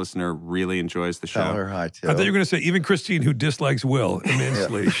podcast listener, really enjoys the show. Tell her hi, too. I thought you were going to say even Christine, who dislikes Will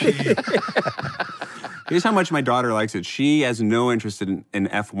immensely. Here's how much my daughter likes it. She has no interest in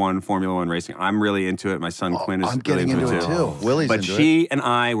F1, Formula One racing. I'm really into it. My son Quinn is I'm really getting into it, too. Willie's But into she and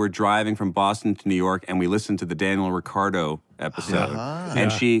I were driving from Boston to New York, and we listened to the Daniel Ricciardo episode.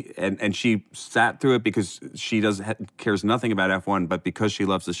 And she sat through it because she cares nothing about F1, but because she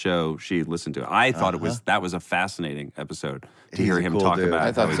loves the show, she listened to it. I thought that was a fascinating episode to hear a him cool talk dude. about.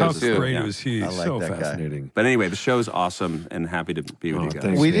 I thought how so, was too. Great yeah. was he. I like So that guy. fascinating. But anyway, the show's awesome, and happy to be with you guys.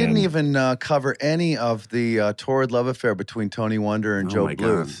 thanks. We didn't man. even cover any of the torrid love affair between Tony Wonder and Joe my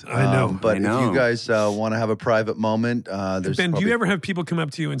God. Bluth. I know. But I know. if you guys want to have a private moment, there's Ben, do probably- you ever have people come up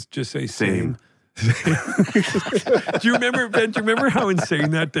to you and just say same? Do you remember, Ben? Do you remember how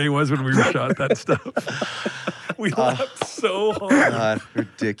insane that day was when we shot that stuff? We laughed so hard. God,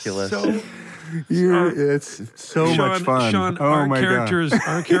 ridiculous. It's so much fun. Sean, oh our my characters, God.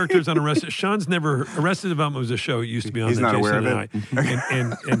 our characters on Arrested. Sean's never Arrested Development was a show it used to be on. He's that not Jason aware of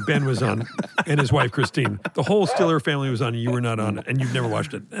and and Ben was on, and his wife Christine. The whole Stiller family was on. You were not on it, and you've never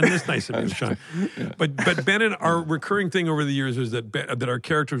watched it. And it's nice of you, Sean. But Ben and our recurring thing over the years was that our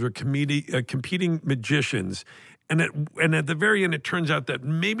characters were competing magicians. And at the very end, it turns out that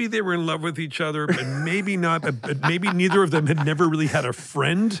maybe they were in love with each other, but maybe not. But maybe neither of them had never really had a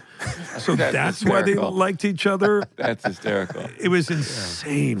friend, so that's why they hysterical. liked each other. That's hysterical. It was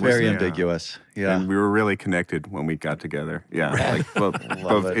insane. Very wasn't it? ambiguous. Yeah. And we were really connected when we got together. Yeah, like both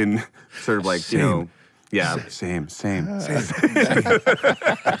it. in sort of like, Same. yeah, same.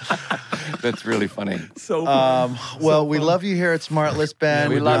 That's really funny. So Well, we love you here at SmartLess, Ben.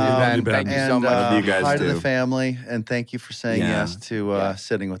 We love you, Ben. Ben. Thank you so And much. Love you guys, hi to too. the family, and thank you for saying Yeah. yes to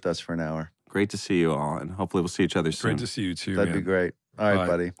sitting with us for an hour. Great to see you all, and hopefully we'll see each other soon. great to see you too. That'd man. be great. All right, Bye.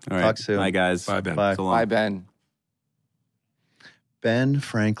 buddy. All right. Talk soon. Bye, guys. Bye, Ben. Bye. So long. Bye, Ben. Ben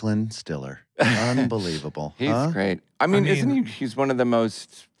Franklin Stiller. Unbelievable. He's huh? great. I mean, mean- isn't he? He's one of the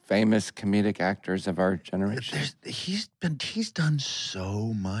most famous comedic actors of our generation. He's done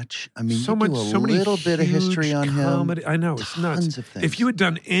so much. I mean, So you much, do a so many little bit of history huge on comedy. him. I know it's nuts. Tons of things. If you had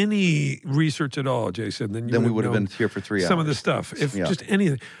done any research at all, Jason, then we would have been here for 3 hours. some of the stuff. If Yeah. just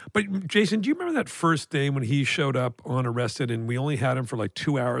anything. But Jason, do you remember that first day when he showed up on Arrested, and we only had him for like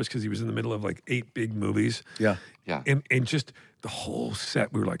 2 hours because he was in the middle of like 8 big movies, Yeah. Yeah. and just the whole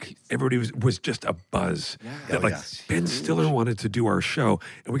set, we were like, everybody was just a buzz. That Oh, like yeah. Ben Stiller wanted to do our show,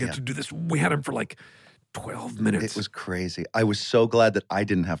 and we got to do this. We had him for like 12 minutes. It was crazy. I was so glad that I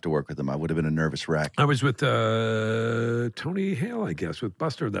didn't have to work with him. I would have been a nervous wreck. I was with Tony Hale, I guess, with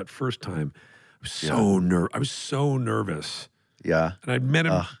Buster that first time. I was so nervous. Yeah. And I'd met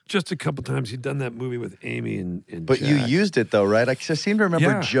him just a couple times. He'd done that movie with Amy and But you Jack. used it though, right? I seem to remember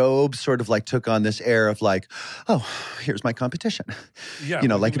Yeah. Job sort of like took on this air of like, oh, here's my competition. Yeah, You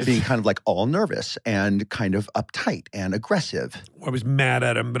know, well, like he was- being kind of like all nervous and kind of uptight and aggressive, I was mad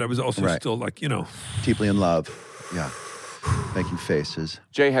at him, but I was also Right. still like, deeply in love. Yeah. Making faces.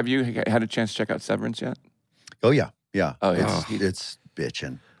 Jay, have you had a chance to check out Severance yet? Oh, yeah. Yeah. Oh, yeah. It's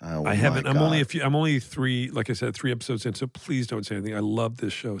bitching. Oh, I haven't. my I'm only God. I'm only 3, like I said, 3 episodes in. So please don't say anything. I love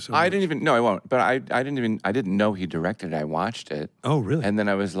this show so I much. didn't even. No, I won't. But I didn't know he directed it. I watched it, Oh, really? and then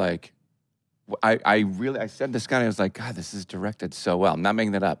I was like, I said to Scott, I was like, God, this is directed so well. I'm not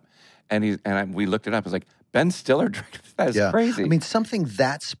making that up. And we looked it up. I was like, Ben Stiller directed that. Is crazy. I mean, something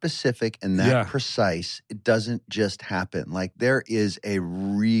that specific and that Yeah. precise, it doesn't just happen. Like there is a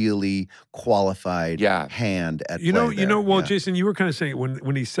really qualified hand at play there. Well, Yeah. Jason, you were kind of saying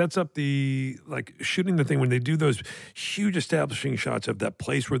when he sets up the like shooting the thing, when they do those huge establishing shots of that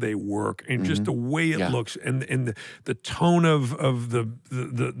place where they work, and just the way it looks, and the tone of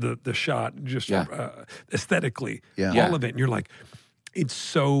the shot, just aesthetically, all of it, and you're like, it's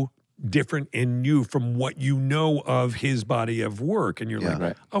so different and new from what you know of his body of work, and you're like,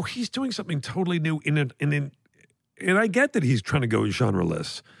 Right. oh, he's doing something totally new and I get that he's trying to go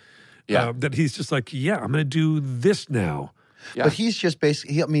genreless. Yeah. That he's just like, I'm going to do this now. Yeah. But he's just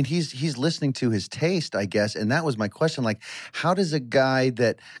basically, I mean, he's listening to his taste, I guess. And that was my question. Like, how does a guy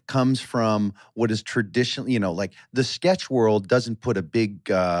that comes from what is traditionally, like the sketch world doesn't put a big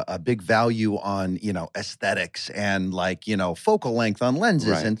value on, aesthetics and like, focal length on lenses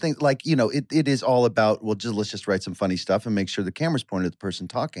Right. and things like, it is all about, well, let's just write some funny stuff and make sure the camera's pointed at the person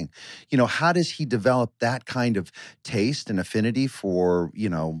talking. How does he develop that kind of taste and affinity for,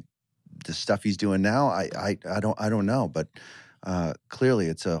 the stuff he's doing now? I don't know, but clearly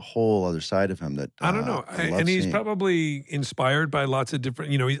it's a whole other side of him that I don't know. I love And he's seeing. probably inspired by lots of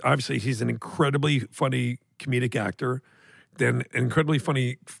different, obviously he's an incredibly funny comedic actor, then an incredibly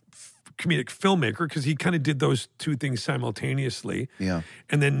funny comedic filmmaker, because he kind of did those two things simultaneously. Yeah.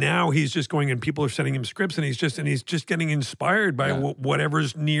 And then now he's just going and people are sending him scripts and he's just getting inspired by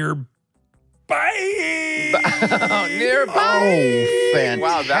whatever's nearby. Nearby. Oh, fantastic.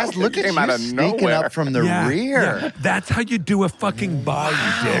 Wow, that Look at came you out of sneaking nowhere. up from the rear. Yeah. That's how you do a fucking bye, you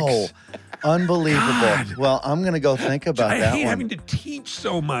Wow. dicks. Unbelievable. God. Well, I'm going to go think about I that hate one. having to teach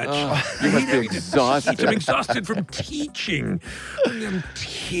so much. You I must hate be having to exhausted. teach. I'm exhausted from teaching. I'm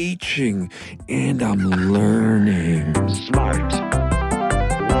teaching and I'm learning.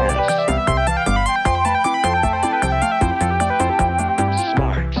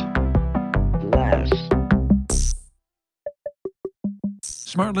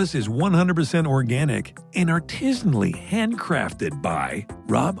 SmartLess is 100% organic and artisanally handcrafted by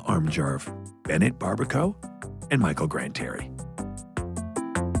Rob Armjarv, Bennett Barbaco, and Michael Granteri.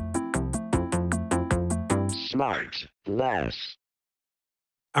 SmartLess.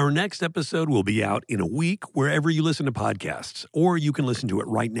 Our next episode will be out in a week wherever you listen to podcasts, or you can listen to it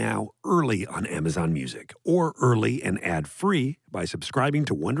right now early on Amazon Music, or early and ad-free by subscribing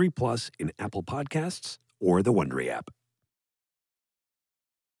to Wondery Plus in Apple Podcasts or the Wondery app.